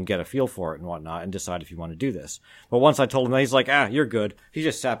 and get a feel for it and whatnot and decide if you want to do this. But once I told him that, he's like, you're good. He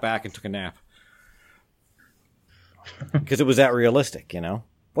just sat back and took a nap. Because it was that realistic,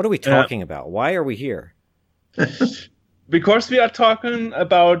 What are we talking about? Why are we here? Because we are talking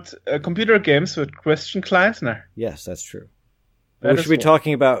about computer games with Christian Gleisner. Yes, that's true. We should be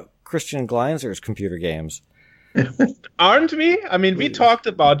talking about Christian Gleisner's computer games. Aren't we? I mean, we talked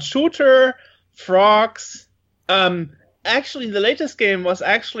about Shooter, Frogs. Actually, the latest game was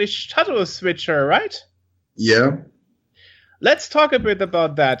actually Shadow Switcher, right? Yeah. Let's talk a bit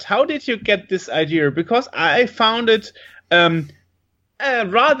about that. How did you get this idea? Because I found it a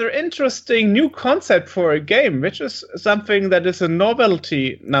rather interesting new concept for a game, which is something that is a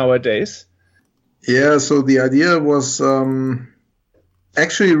novelty nowadays. Yeah, so the idea was...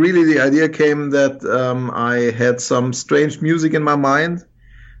 Actually, really, the idea came that I had some strange music in my mind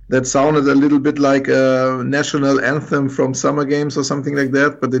that sounded a little bit like a national anthem from Summer Games or something like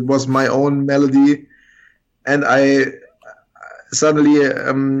that, but it was my own melody. And I suddenly,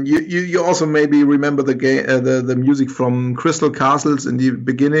 you also maybe remember the game, the music from Crystal Castles in the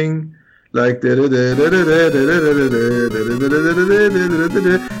beginning, like, and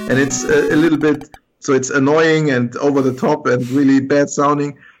it's a little bit. So it's annoying and over the top and really bad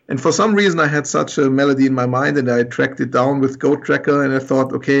sounding. And for some reason, I had such a melody in my mind, and I tracked it down with Goat Tracker. And I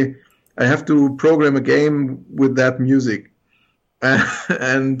thought, okay, I have to program a game with that music.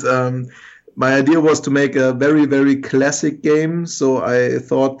 And my idea was to make a very, very classic game. So I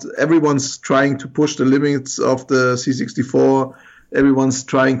thought everyone's trying to push the limits of the C64. Everyone's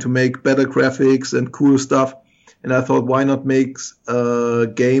trying to make better graphics and cool stuff. And I thought, why not make a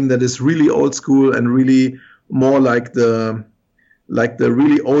game that is really old school and really more like the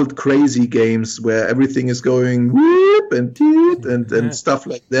really old crazy games where everything is going whoop and teet and stuff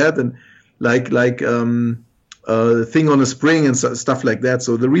like that, and like Thing on a Spring and stuff like that.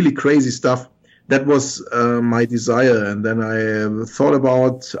 So the really crazy stuff, that was my desire. And then I thought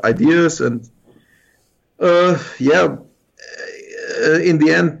about ideas, and in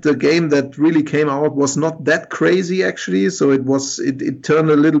the end, the game that really came out was not that crazy, actually. So it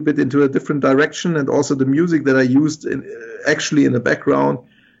turned a little bit into a different direction, and also the music that I used in the background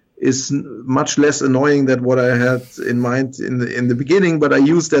is much less annoying than what I had in mind in the beginning. But I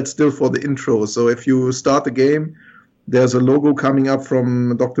used that still for the intro. So if you start the game, there's a logo coming up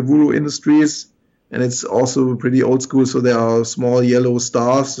from Dr. Wuro Industries, and it's also pretty old school. So there are small yellow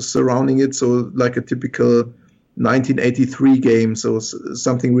stars surrounding it. So like a typical 1983 game. So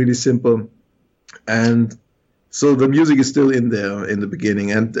something really simple. And so the music is still in there in the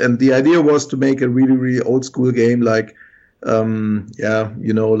beginning. And the idea was to make a really, really old school game like,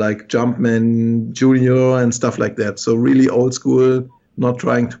 like Jumpman Junior and stuff like that. So really old school, not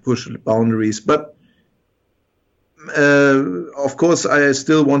trying to push boundaries. But of course, I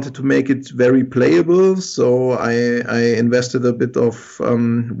still wanted to make it very playable. So I invested a bit of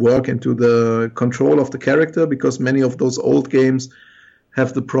work into the control of the character, because many of those old games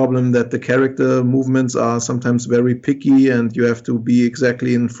have the problem that the character movements are sometimes very picky, and you have to be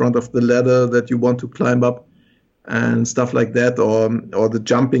exactly in front of the ladder that you want to climb up and stuff like that, or the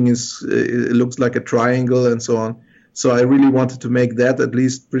jumping it looks like a triangle and so on. So I really wanted to make that at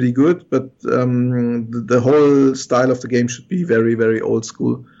least pretty good, but the whole style of the game should be very, very old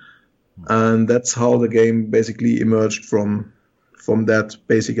school, and that's how the game basically emerged from that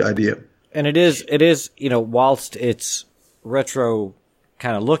basic idea. And it is, whilst it's retro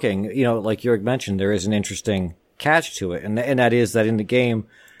kind of looking, like Jörg mentioned, there is an interesting catch to it, and that is that in the game,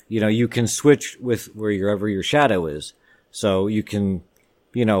 you can switch with wherever your shadow is. So you can,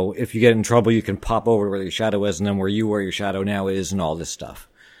 if you get in trouble, you can pop over where your shadow is, and then where your shadow now is, and all this stuff.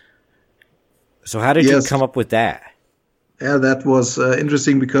 So how did you come up with that? Yeah, that was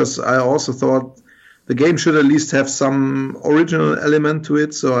interesting, because I also thought the game should at least have some original element to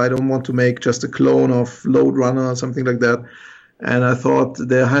it. So I don't want to make just a clone of Lode Runner or something like that. And I thought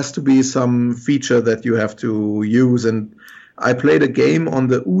there has to be some feature that you have to use. And I played a game on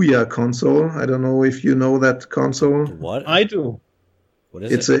the Ouya console. I don't know if you know that console. What? I do. What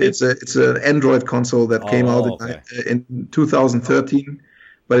is it? It's an Android console that came out in 2013,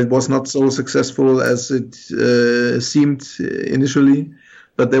 but it was not so successful as it seemed initially.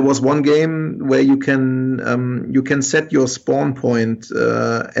 But there was one game where you can set your spawn point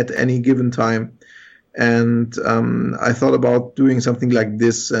at any given time. And I thought about doing something like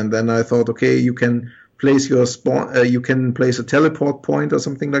this, and then I thought, okay, you can place your spawn, you can place a teleport point or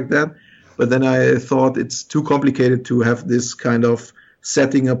something like that. But then I thought it's too complicated to have this kind of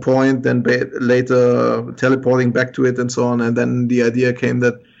setting a point, then later teleporting back to it and so on. And then the idea came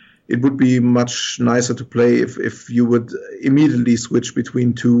that it would be much nicer to play if you would immediately switch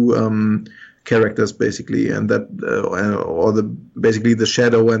between two characters, basically, and that basically the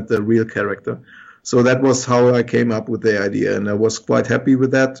shadow and the real character. So that was how I came up with the idea, and I was quite happy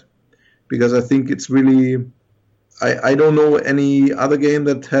with that, because I think it's really, I don't know any other game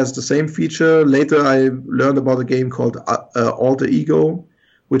that has the same feature. Later I learned about a game called Alter Ego,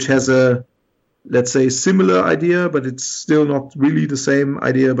 which has a, let's say, similar idea, but it's still not really the same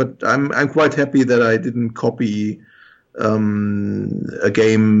idea. But I'm quite happy that I didn't copy a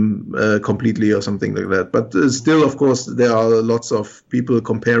game completely or something like that. But still, of course, there are lots of people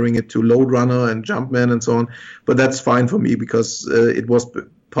comparing it to Lode Runner and Jumpman and so on. But that's fine for me, because it was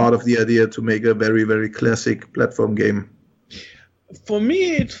part of the idea to make a very, very classic platform game. For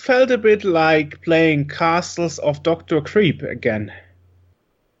me, it felt a bit like playing Castles of Dr. Creep again.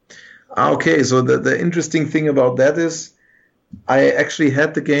 Okay, so the interesting thing about that is I actually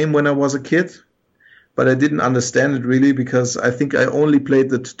had the game when I was a kid, but I didn't understand it really, because I think I only played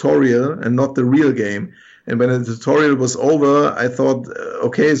the tutorial and not the real game. And when the tutorial was over, I thought,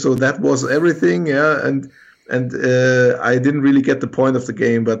 okay, so that was everything, yeah, and I didn't really get the point of the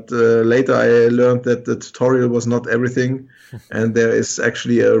game. But later I learned that the tutorial was not everything, and there is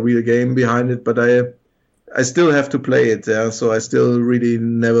actually a real game behind it. But I still have to play it, yeah. So I still really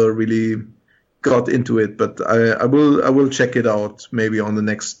never really got into it, but I will check it out maybe on the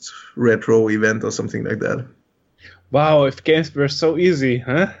next retro event or something like that. Wow, if games were so easy,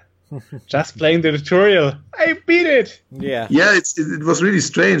 huh? Just playing the tutorial, I beat it. Yeah. Yeah, it was really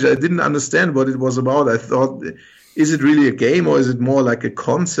strange. I didn't understand what it was about. I thought, is it really a game, or is it more like a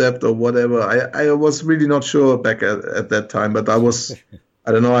concept or whatever? I was really not sure back at that time, but I was,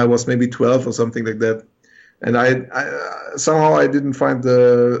 I don't know, I was maybe 12 or something like that. And I somehow I didn't find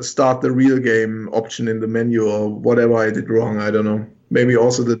the start the real game option in the menu, or whatever I did wrong. I don't know. Maybe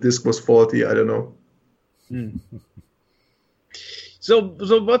also the disc was faulty. I don't know. So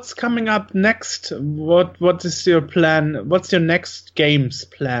what's coming up next? What is your plan? What's your next games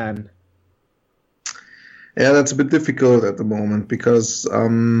plan? Yeah, that's a bit difficult at the moment, because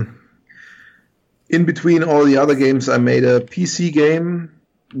in between all the other games, I made a PC game,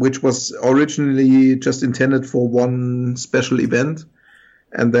 which was originally just intended for one special event.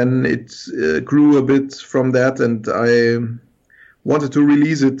 And then it grew a bit from that, and I wanted to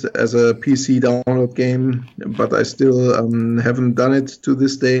release it as a PC download game, but I still haven't done it to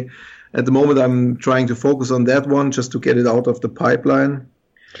this day. At the moment, I'm trying to focus on that one just to get it out of the pipeline.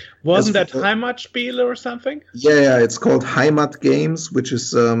 Wasn't that Heimatspiele or something? Yeah, it's called Heimat Games, which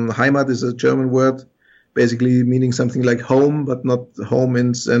is Heimat is a German word, basically meaning something like home, but not home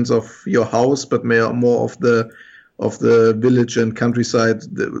in sense of your house, but more of the village and countryside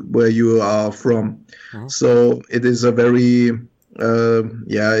where you are from. Uh-huh. So it is a very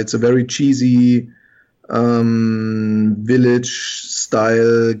it's a very cheesy village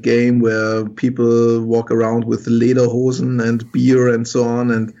style game where people walk around with lederhosen and beer and so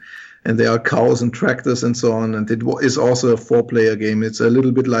on, and there are cows and tractors and so on. And it is also a 4-player game. It's a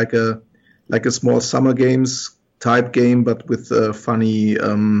little bit like a small summer games type game, but with funny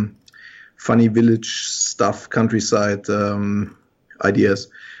village stuff, countryside ideas.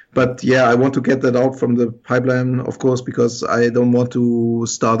 But yeah, I want to get that out from the pipeline, of course, because I don't want to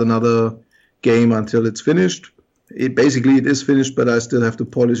start another game until it's finished. It is finished, but I still have to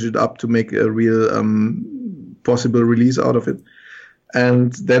polish it up to make a real possible release out of it.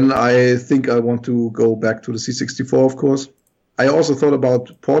 And then I think I want to go back to the C64, of course. I also thought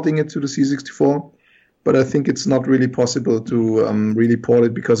about porting it to the C64, but I think it's not really possible to really port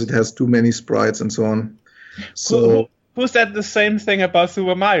it because it has too many sprites and so on. So who said the same thing about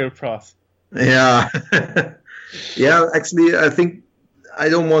Super Mario Bros? Yeah. Yeah, actually, I think I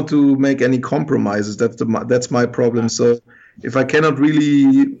don't want to make any compromises. That's my problem. So if I cannot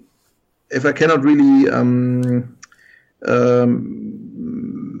really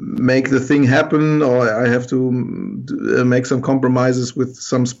make the thing happen, or I have to make some compromises with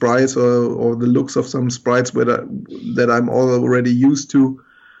some sprites or the looks of some sprites that I'm already used to,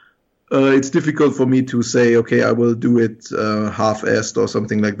 it's difficult for me to say, okay, I will do it half-assed or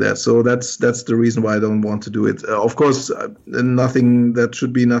something like that. So that's the reason why I don't want to do it. Of course, there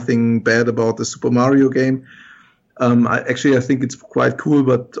should be nothing bad about the Super Mario game. I think it's quite cool,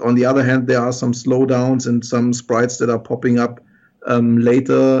 but on the other hand, there are some slowdowns and some sprites that are popping up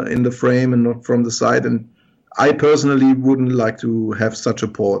later in the frame and not from the side. And I personally wouldn't like to have such a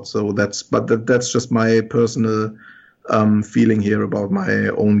port. So that's just my personal feeling here about my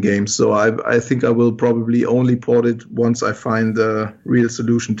own game. So I think I will probably only port it once I find a real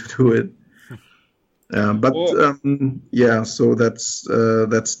solution to do it. So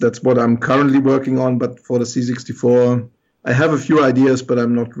that's what I'm currently working on. But for the C64, I have a few ideas, but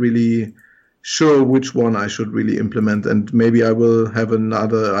I'm not really sure which one I should really implement. And maybe I will have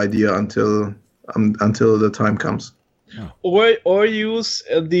another idea until the time comes. Or use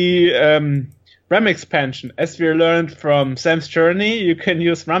the RAM expansion. As we learned from Sam's Journey, you can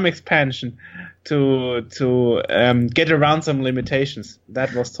use RAM expansion to get around some limitations.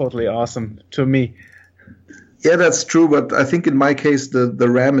 That was totally awesome to me. Yeah, that's true, but I think in my case the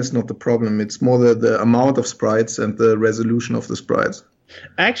RAM is not the problem. It's more the amount of sprites and the resolution of the sprites.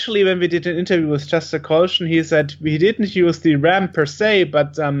 Actually, when we did an interview with Chester Colson, he said he didn't use the RAM per se,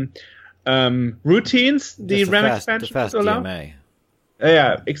 but routines, the RAM expansion. The fast DMA.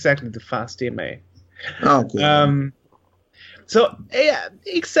 Yeah, exactly, the fast DMA. Oh, cool. So, yeah,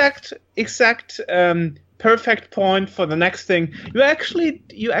 exact perfect point for the next thing. You actually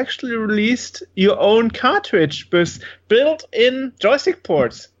released your own cartridge with built-in joystick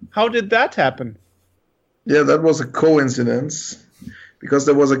ports. How did that happen? Yeah, that was a coincidence, because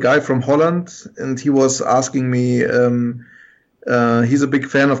there was a guy from Holland and he was asking me. He's a big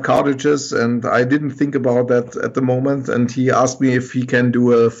fan of cartridges, and I didn't think about that at the moment. And he asked me if he can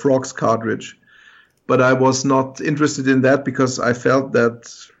do a Frogs cartridge, but I was not interested in that because I felt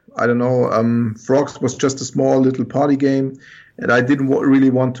that, I don't know, Frogs was just a small little party game, and I didn't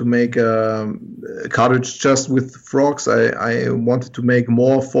really want to make a cartridge just with Frogs. I wanted to make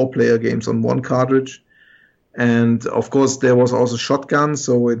more 4-player games on one cartridge. And of course, there was also Shotgun,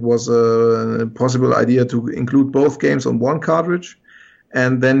 so it was a possible idea to include both games on one cartridge.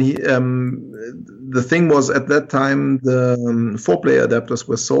 And then the thing was, at that time, the 4-player adapters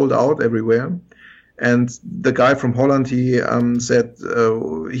were sold out everywhere. And the guy from Holland, he said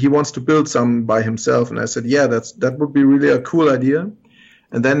he wants to build some by himself. And I said, yeah, that would be really a cool idea.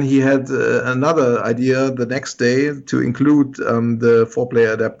 And then he had another idea the next day to include the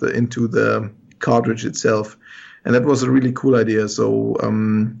 4-player adapter into the cartridge itself. And that was a really cool idea. So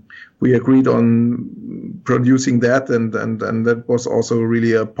we agreed on producing that, and that was also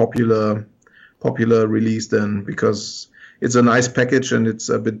really a popular release then, because it's a nice package and it's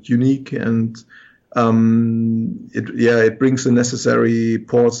a bit unique, and it brings the necessary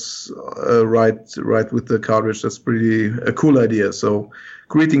ports right with the cartridge. That's pretty a cool idea. So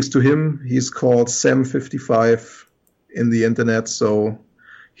greetings to him. He's called Sam55 in the internet. So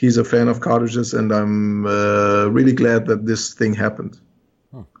he's a fan of cartridges, and I'm really glad that this thing happened.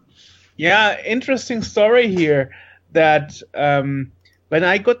 Yeah, interesting story here. That when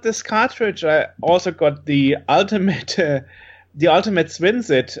I got this cartridge, I also got the ultimate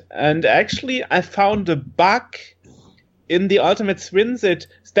Swinzit, and actually I found a bug in the ultimate Swinzit.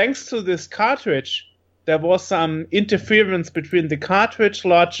 Thanks to this cartridge, there was some interference between the cartridge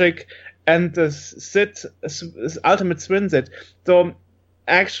logic and the ultimate Swinzit. So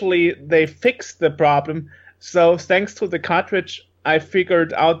actually they fixed the problem. So thanks to the cartridge, I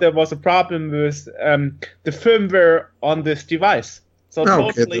figured out there was a problem with the firmware on this device. So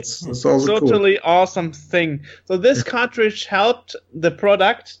totally awesome thing. So this cartridge helped the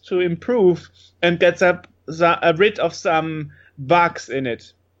product to improve and get rid of some bugs in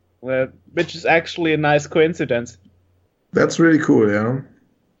it, which is actually a nice coincidence. That's really cool, yeah.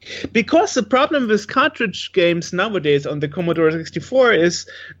 Because the problem with cartridge games nowadays on the Commodore 64 is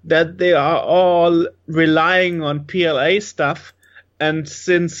that they are all relying on PLA stuff. And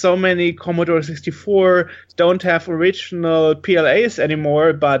since so many Commodore 64 don't have original PLAs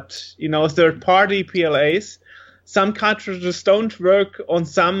anymore, but third-party PLAs, some cartridges don't work on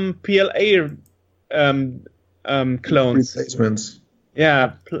some PLA clones. Replacements.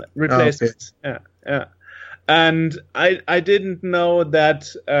 Yeah, replacements. Okay. Yeah. And I didn't know that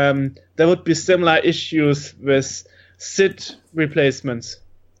there would be similar issues with SID replacements.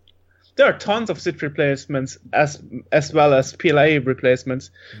 There are tons of SID replacements as well as PLA replacements.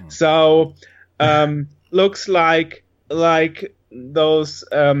 So looks like those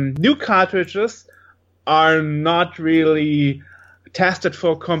new cartridges are not really tested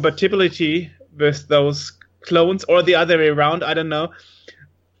for compatibility with those clones, or the other way around. I don't know.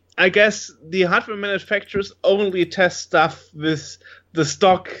 I guess the hardware manufacturers only test stuff with the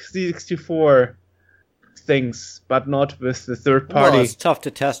stock C64 things, but not with the third party. Well, it's tough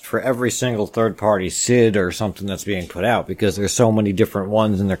to test for every single third party SID or something that's being put out, because there's so many different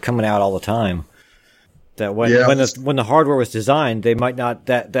ones and they're coming out all the time. That when the hardware was designed, they might not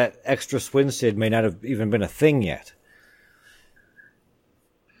that extra SwinSID may not have even been a thing yet.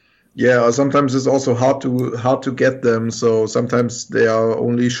 Yeah, sometimes it's also hard to get them. So sometimes they are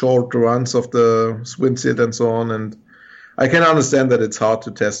only short runs of the SwinSID and so on. And I can understand that it's hard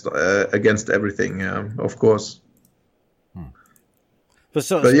to test against everything. Yeah, of course.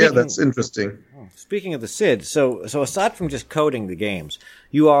 But yeah, that's interesting. Speaking of the SID, so aside from just coding the games,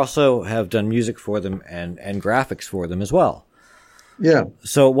 you also have done music for them and graphics for them as well. Yeah.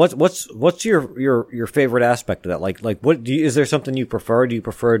 So what's your favorite aspect of that? Like what is there something you prefer? Do you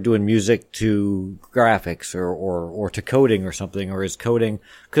prefer doing music to graphics or to coding or something, or is coding?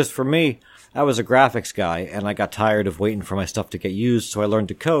 Because for me, I was a graphics guy and I got tired of waiting for my stuff to get used, so I learned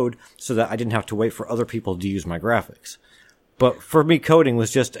to code so that I didn't have to wait for other people to use my graphics. But for me, coding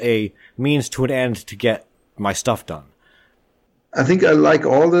was just a means to an end to get my stuff done. I think I like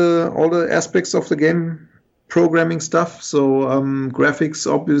all the aspects of the game programming stuff. So graphics,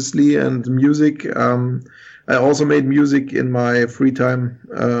 obviously, and music. I also made music in my free time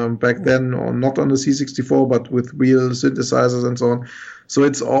back then, or not on the C64, but with real synthesizers and so on. So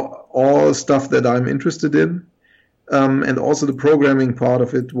it's all stuff that I'm interested in. And also the programming part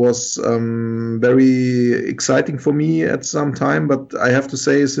of it was very exciting for me at some time. But I have to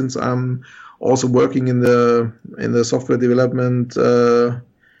say, since I'm also working in the software development,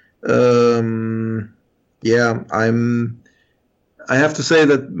 I have to say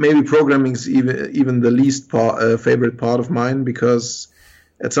that maybe programming is even the least favorite part of mine, because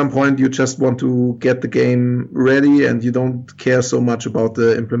at some point you just want to get the game ready and you don't care so much about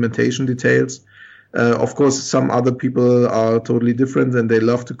the implementation details. Of course, some other people are totally different and they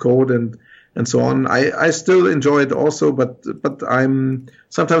love to code and so on. I still enjoy it also, but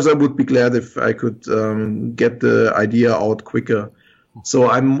sometimes I would be glad if I could get the idea out quicker. So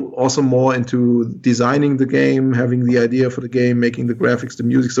I'm also more into designing the game, having the idea for the game, making the graphics, the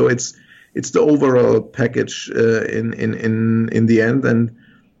music. So it's the overall package in the end. And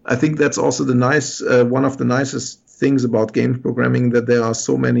I think that's also one of the nicest things about games programming, that there are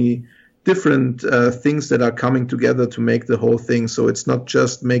so many different things that are coming together to make the whole thing. So it's not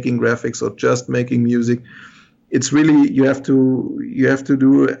just making graphics or just making music. It's really you have to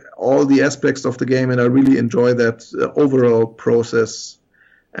do all the aspects of the game, and I really enjoy that overall process.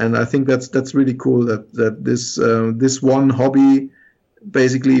 And I think that's really cool that this one hobby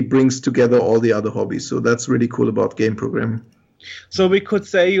basically brings together all the other hobbies. So that's really cool about game programming. So we could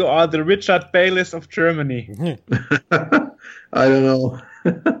say you are the Richard Bayless of Germany. I don't know.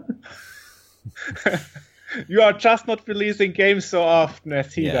 You are just not releasing games so often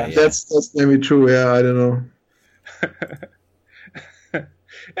as he does. That's maybe true. Yeah, I don't know.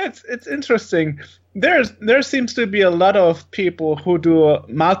 It's interesting. There seems to be a lot of people who do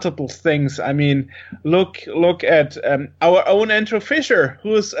multiple things. I mean, look at our own Andrew Fisher,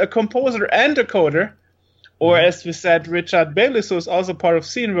 who's a composer and a coder, or as we said, Richard Bayless, who's also part of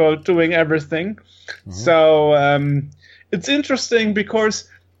Scene World, doing everything. Mm-hmm. So it's interesting because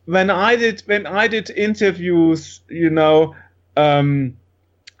when I did interviews,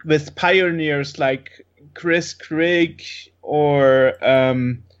 with pioneers like Chris Craig or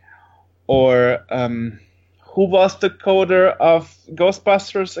who was the coder of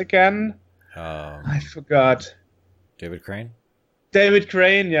Ghostbusters again? I forgot. David Crane? David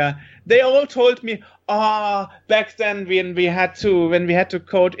Crane, yeah. They all told me, back then when we had to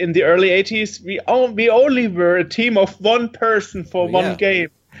code in the early 80s, we only were a team of one person for one game.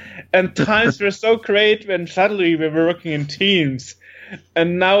 And times were so great when suddenly we were working in teams.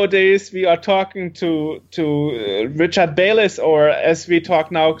 And nowadays we are talking to Richard Bayless, or as we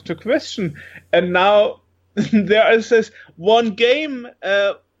talk now to Christian, and now there is this one game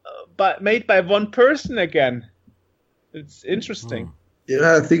made by one person again. It's interesting.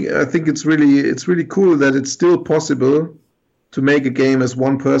 Yeah, I think it's really cool that it's still possible to make a game as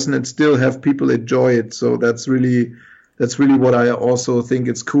one person and still have people enjoy it. So that's really what I also think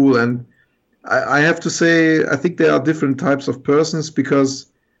it's cool. And I have to say, I think there are different types of persons, because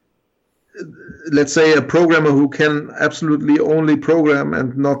let's say a programmer who can absolutely only program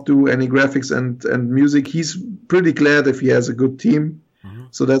and not do any graphics and music, he's pretty glad if he has a good team. Mm-hmm.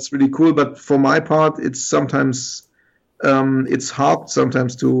 So that's really cool. But for my part, it's sometimes it's hard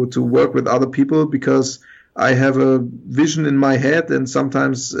sometimes to work with other people, because I have a vision in my head, and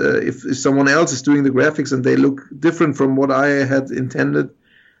sometimes if someone else is doing the graphics and they look different from what I had intended,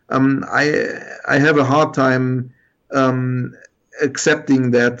 I have a hard time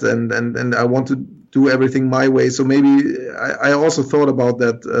accepting that, and I want to do everything my way. So maybe I also thought about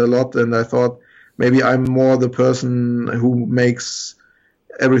that a lot, and I thought maybe I'm more the person who makes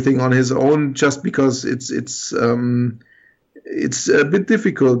everything on his own, just because it's a bit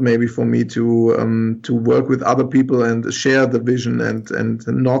difficult maybe for me to work with other people and share the vision and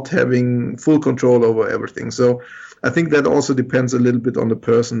not having full control over everything. So I think that also depends a little bit on the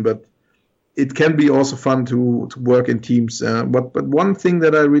person, but it can be also fun to work in teams. But one thing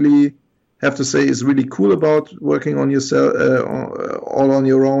that I really have to say is really cool about working on yourself, all on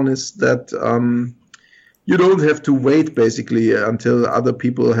your own, is that you don't have to wait basically until other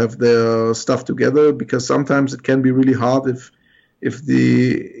people have their stuff together, because sometimes it can be really hard if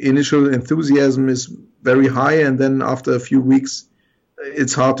the initial enthusiasm is very high, and then after a few weeks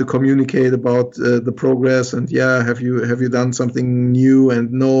it's hard to communicate about the progress, and have you done something new,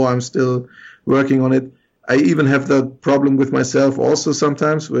 and no, I'm still working on it. I even have that problem with myself also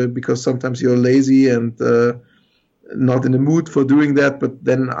sometimes, because sometimes you're lazy and not in the mood for doing that, but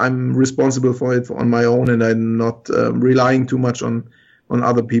then I'm responsible for it on my own, and I'm not relying too much on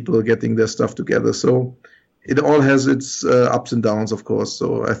other people getting their stuff together. So it all has its ups and downs, of course.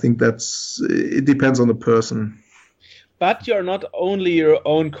 So I think it depends on the person. But you're not only your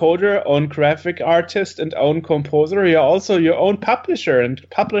own coder, own graphic artist, and own composer, you're also your own publisher and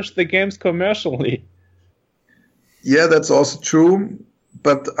publish the games commercially. Yeah, that's also true.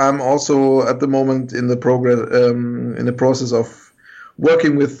 But I'm also at the moment in the process of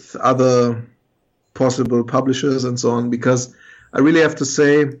working with other possible publishers and so on, because I really have to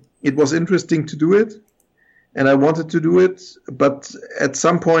say it was interesting to do it, and I wanted to do it, but at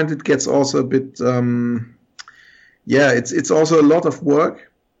some point it gets also a bit it's also a lot of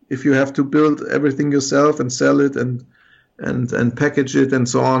work if you have to build everything yourself and sell it and package it and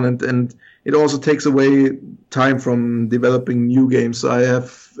so on, and it also takes away time from developing new games. So I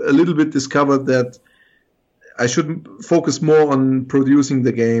have a little bit discovered that I should focus more on producing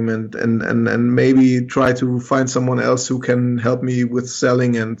the game and maybe try to find someone else who can help me with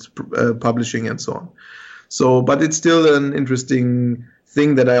selling and publishing and so on. So, but it's still an interesting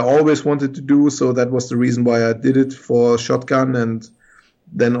thing that I always wanted to do. So that was the reason why I did it for Shotgun, and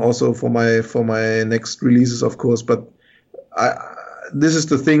then also for my next releases, of course. But this is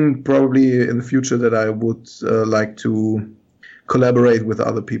the thing probably in the future that I would like to collaborate with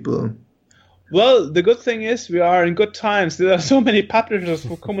other people. Well, the good thing is we are in good times. There are so many publishers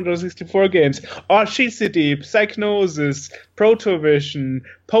for Commodore 64 games. Archicity, Psygnosis, Protovision,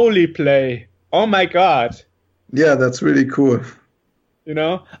 Polyplay. Oh my God. Yeah, that's really cool.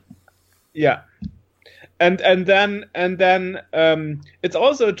 Yeah. And then it's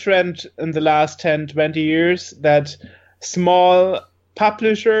also a trend in the last 10, 20 years that small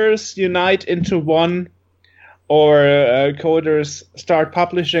publishers unite into one, or coders start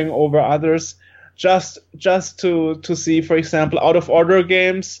publishing over others, just to see, for example, Out of Order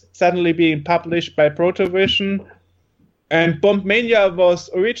games suddenly being published by Protovision. And Bombmania was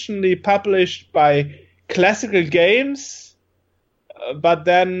originally published by Classical Games, but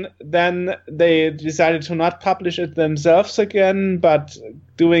then they decided to not publish it themselves again, but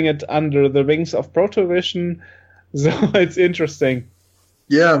doing it under the wings of Protovision. So it's interesting.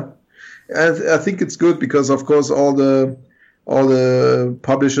 Yeah, I think it's good because, of course, all the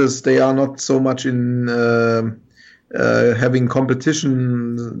publishers, they are not so much in having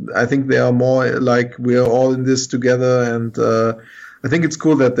competition. I think they are more like we're all in this together, and I think it's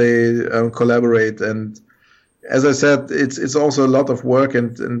cool that they collaborate. And as I said, it's also a lot of work,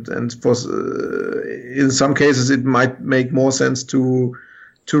 and for in some cases it might make more sense to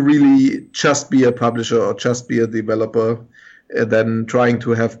really just be a publisher or just be a developer than trying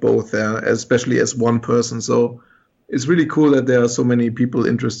to have both, especially as one person. So it's really cool that there are so many people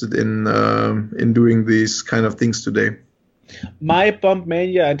interested in doing these kind of things today. My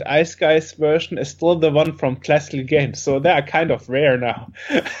Bombmania and Ice Guys version is still the one from Classical Games, so they are kind of rare now.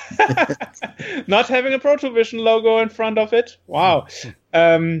 Not having a Protovision logo in front of it. Wow.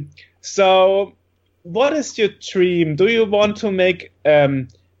 So what is your dream? Do you want to make a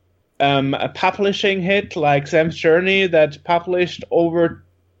publishing hit like Sam's Journey that published over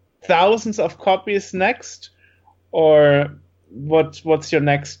thousands of copies next? Or what's your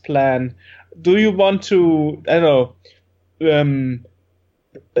next plan? Do you want to, I don't know,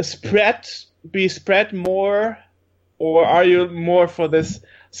 be spread more, or are you more for this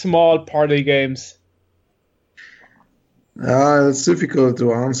small party games? It's difficult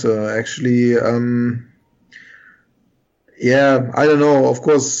to answer, actually. Yeah, I don't know. Of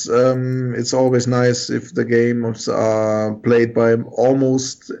course, it's always nice if the games are played by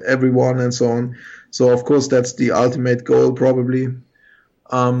almost everyone and so on. So, of course, that's the ultimate goal, probably.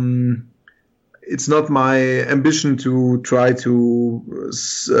 It's not my ambition to try to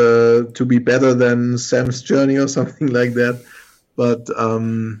be better than Sam's Journey or something like that. But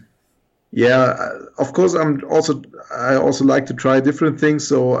yeah, of course, I also like to try different things.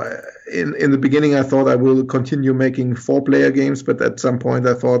 So in the beginning, I thought I will continue making 4-player games, but at some point,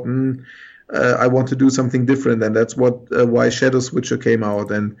 I thought I want to do something different, and that's why Shadow Switcher came out,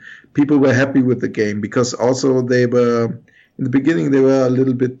 and people were happy with the game because also they were in the beginning they were a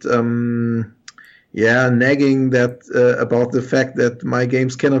little bit nagging that about the fact that my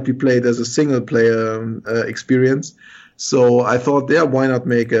games cannot be played as a single player experience. So I thought, why not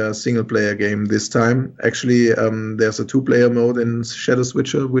make a single player game this time? Actually, there's a 2-player mode in Shadow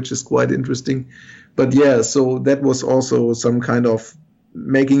Switcher, which is quite interesting. But yeah, so that was also some kind of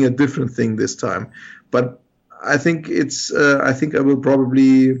making a different thing this time. But I think I think I will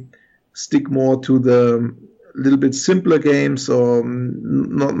probably stick more to the little bit simpler games, or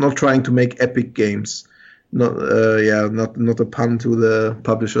not trying to make epic games. Not a pun to the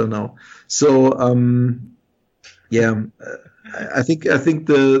publisher now. So I think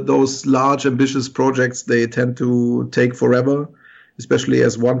those large ambitious projects, they tend to take forever, especially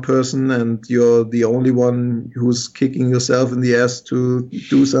as one person, and you're the only one who's kicking yourself in the ass to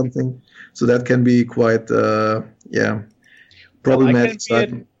do something. So that can be quite problematic.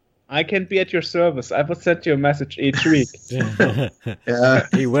 Well, I can be at your service. I will send you a message each week. Yeah,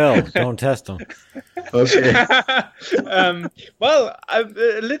 he will. Don't test him. Okay. Well, a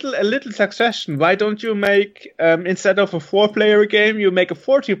little suggestion. Why don't you make instead of a 4-player game, you make a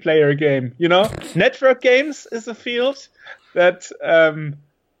 40-player game? You know, network games is a field that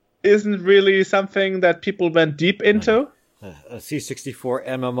isn't really something that people went deep into. A C64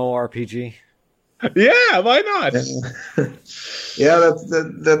 MMORPG. Yeah, why not? Yeah,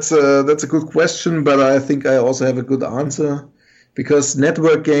 that's a good question, but I think I also have a good answer, because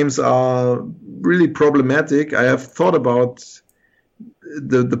network games are really problematic. I have thought about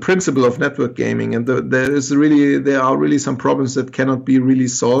the principle of network gaming, and there are really some problems that cannot be really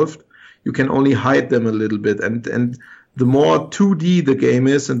solved. You can only hide them a little bit, and the more 2D the game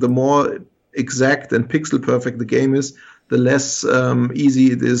is, and the more exact and pixel perfect the game is, the less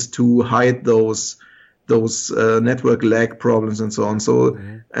easy it is to hide those network lag problems and so on. So,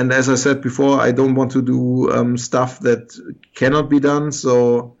 and as I said before, I don't want to do stuff that cannot be done.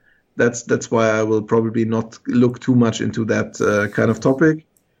 So that's why I will probably not look too much into that kind of topic.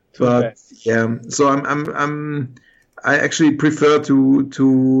 But yeah, so I actually prefer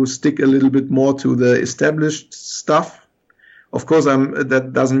to stick a little bit more to the established stuff. Of course,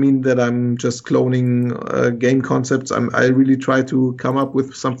 that doesn't mean that I'm just cloning game concepts. I really try to come up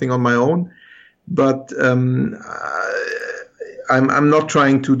with something on my own, but I'm not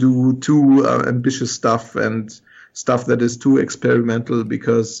trying to do too ambitious stuff and stuff that is too experimental,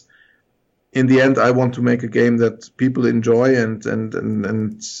 because in the end, I want to make a game that people enjoy, and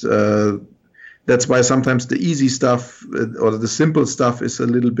that's why sometimes the easy stuff or the simple stuff is a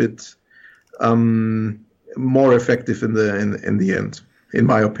little bit more effective in the end, in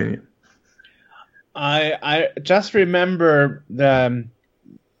my opinion. I just remember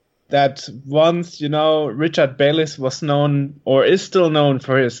that once, Richard Bayliss was known, or is still known,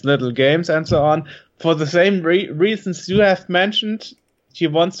 for his little games and so on, for the same reasons you have mentioned. He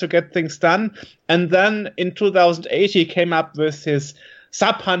wants to get things done. And then in 2008, he came up with his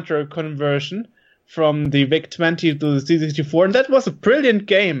Sub Hunter conversion from the VIC-20 to the C64. And that was a brilliant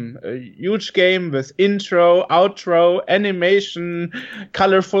game, a huge game with intro, outro, animation,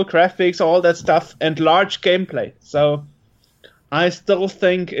 colorful graphics, all that stuff, and large gameplay. So I still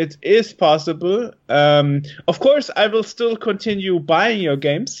think it is possible. Of course, I will still continue buying your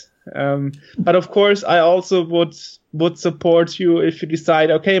games. But of course, I also would support you if you decide,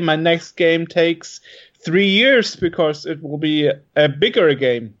 okay, my next game takes 3 years because it will be a bigger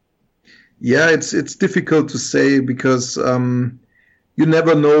game. Yeah, it's difficult to say because you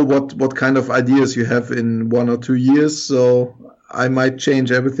never know what kind of ideas you have in 1 or 2 years. So I might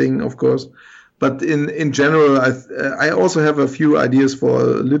change everything, of course. But in general, I also have a few ideas for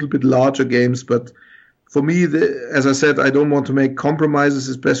a little bit larger games. But for me, as I said, I don't want to make compromises,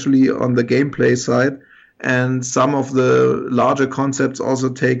 especially on the gameplay side. And some of the larger concepts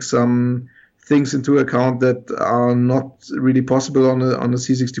also take some things into account that are not really possible on the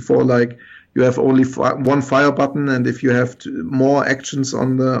C64. Like you have only one fire button, and if you have more actions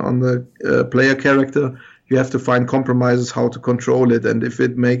on the player character, you have to find compromises how to control it. And if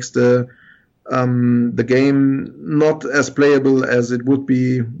it makes the game not as playable as it would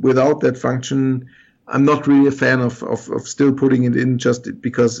be without that function, I'm not really a fan of still putting it in just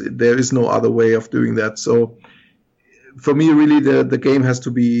because there is no other way of doing that. So for me, really, the game has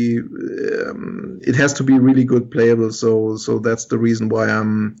to be it has to be really good playable. So that's the reason why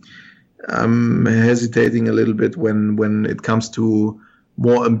I'm hesitating a little bit when it comes to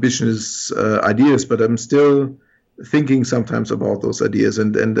more ambitious ideas. But I'm still thinking sometimes about those ideas.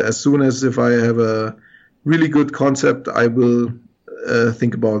 And as soon as if I have a really good concept, I will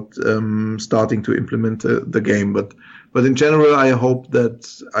think about starting to implement the game. But in general, I hope that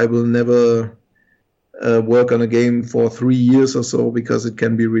I will never work on a game for 3 years or so, because it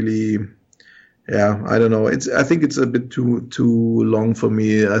can be really, I don't know. I think it's a bit too long for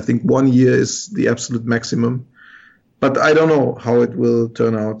me. I think 1 year is the absolute maximum. But I don't know how it will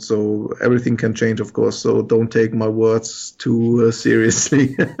turn out, so everything can change, of course. So don't take my words too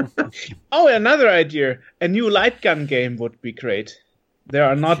seriously. Oh, another idea. A new light gun game would be great. There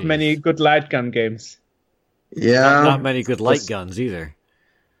are not many good light gun games. Yeah. Not many good light guns either.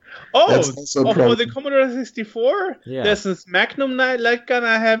 Oh, for the Commodore 64? Yeah. There's this Magnum light gun,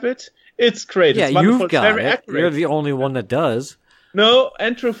 I have it. It's great. Yeah, it's wonderful. You've got it's very it. accurate. You're the only one that does. No,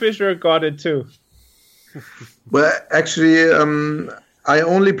 Andrew Fisher got it too. Well, actually, I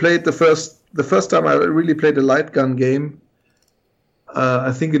only played the first time I really played a light gun game.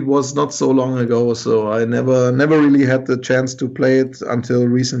 I think it was not so long ago, so I never really had the chance to play it until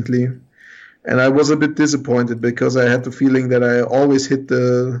recently, and I was a bit disappointed because I had the feeling that I always hit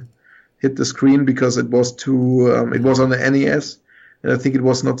the screen because it was too. It was on the NES, and I think it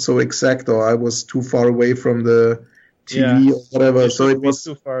was not so exact, or I was too far away from the TV or whatever. So it was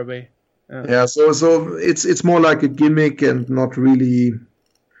too far away. Yeah, so it's more like a gimmick and not really.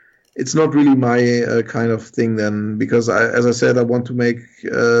 It's not really my kind of thing then, because as I said, I want to make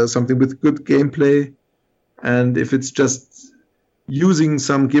something with good gameplay, and if it's just using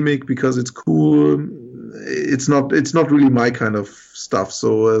some gimmick because it's cool, it's not really my kind of stuff.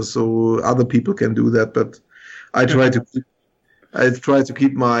 So other people can do that, but I try to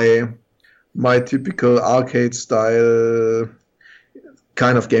keep my typical arcade style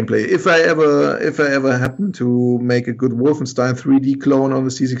kind of gameplay. If I ever happen to make a good Wolfenstein 3D clone on the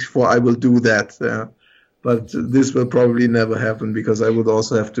C64, I will do that. But this will probably never happen because I would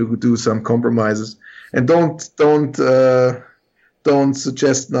also have to do some compromises. And don't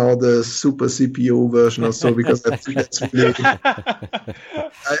suggest now the super CPU version or so, because that's really,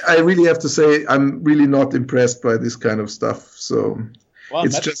 I really have to say I'm really not impressed by this kind of stuff. So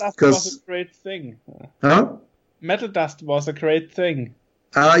it's Metal just Dust because was a great thing. Huh? Metal Dust was a great thing.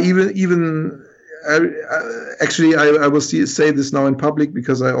 Actually, I will say this now in public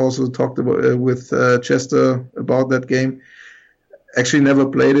because I also talked about with Chester about that game. Actually, never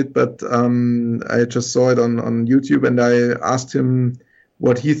played it, but I just saw it on YouTube, and I asked him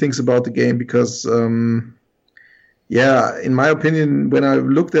what he thinks about the game because, in my opinion, when I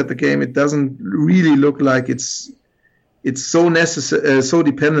looked at the game, it doesn't really look like it's it's so necessary, so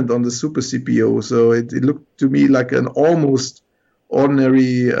dependent on the super CPU. So it looked to me like an almost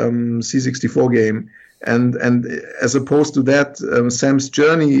ordinary C64 game, and as opposed to that, Sam's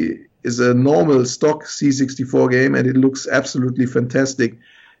Journey is a normal stock C64 game, and it looks absolutely fantastic.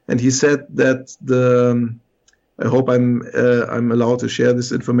 And he said that I hope I'm allowed to share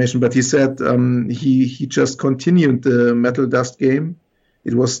this information, but he said he just continued the Metal Dust game.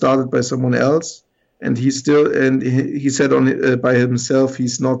 It was started by someone else, and he said by himself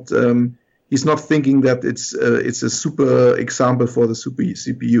he's not thinking that it's a super example for the super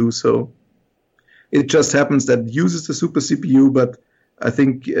CPU. So it just happens that it uses the super CPU, but I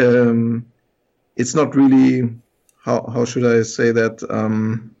think it's not really, how should I say that?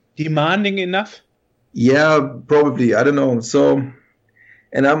 Demanding enough? Yeah, probably. I don't know. So,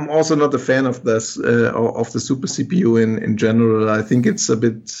 and I'm also not a fan of this of the super CPU in general. I think it's a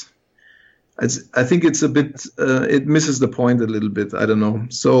bit. It misses the point a little bit. I don't know.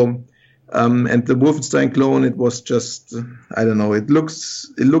 So, and the Wolfenstein clone, it was just, I don't know. It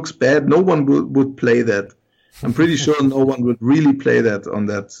looks bad. No one would play that. I'm pretty sure no one would really play that on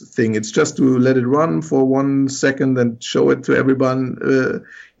that thing. It's just to let it run for 1 second and show it to everyone.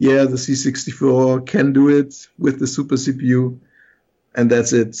 Yeah, the C64 can do it with the super CPU, and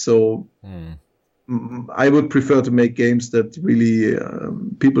that's it. So I would prefer to make games that really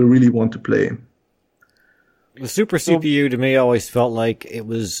people really want to play. The super CPU to me always felt like it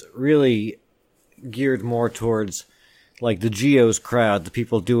was really geared more towards like the Geos crowd, the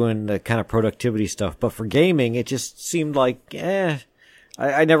people doing the kind of productivity stuff. But for gaming, it just seemed like, I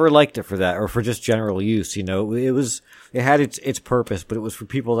never liked it for that, or for just general use. You know, it had its purpose, but it was for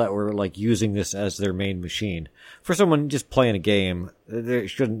people that were like using this as their main machine. For someone just playing a game, they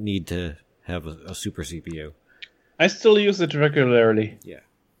shouldn't need to have a super CPU. I still use it regularly. Yeah.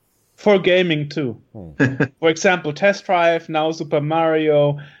 For gaming too. For example, Test Drive, now Super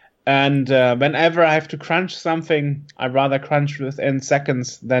Mario. And whenever I have to crunch something, I'd rather crunch within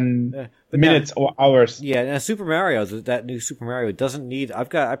seconds than minutes or hours. Yeah, and Super Mario, that new Super Mario doesn't need. I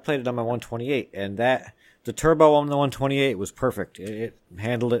played it on my 128, and the turbo on the 128 was perfect. It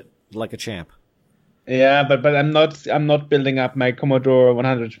handled it like a champ. Yeah, but I'm not building up my Commodore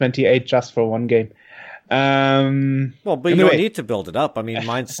 128 just for one game. Well, but you don't need to build it up. I mean,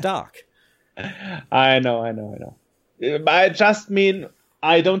 mine's stock. I know. I just mean,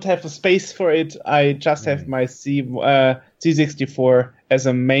 I don't have a space for it. I just have my C64 as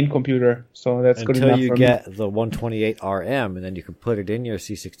a main computer, so that's good enough for me. Until you get the 128 RM, and then you can put it in your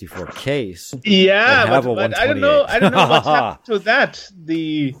C64 case. Yeah, but I don't know. I don't know what happened to that.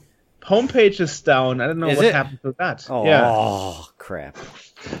 The homepage is down. I don't know what happened to that. Oh, yeah. Crap.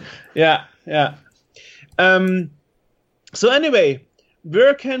 Yeah. So anyway,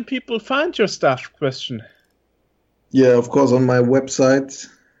 where can people find your stuff? Question. Yeah, of course, on my website.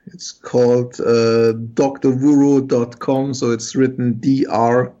 It's called drwuro.com, so it's written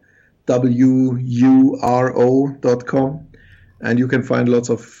drwuro.com, and you can find lots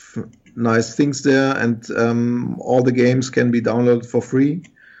of nice things there, and all the games can be downloaded for free,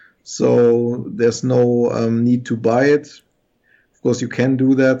 so there's no need to buy it. Of course, you can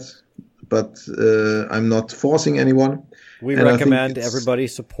do that, but I'm not forcing anyone. We recommend everybody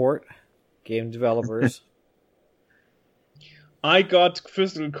support game developers. I got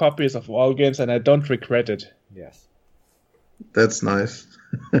physical copies of all games, and I don't regret it. Yes. That's nice.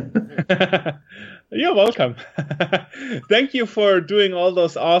 You're welcome. Thank you for doing all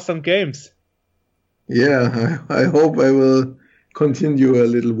those awesome games. Yeah, I hope I will continue a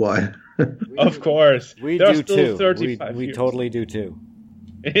little while. Of course. We do too. We totally do too.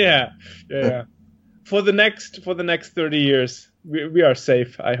 Yeah. For the next 30 years, we are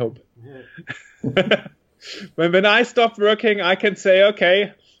safe, I hope. When I stop working, I can say,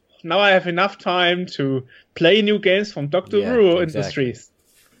 okay, now I have enough time to play new games from Dr. Wuro Industries.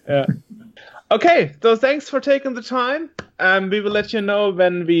 Yeah. Okay, so thanks for taking the time. We will let you know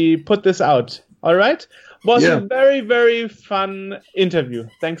when we put this out. All right? Was a very, very fun interview.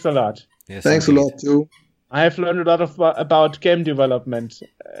 Thanks a lot. Yes, thanks a lot, too. I have learned a lot about game development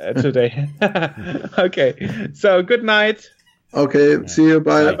today. Okay, so good night. Okay, see you.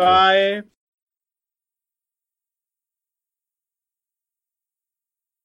 Bye. Bye-bye.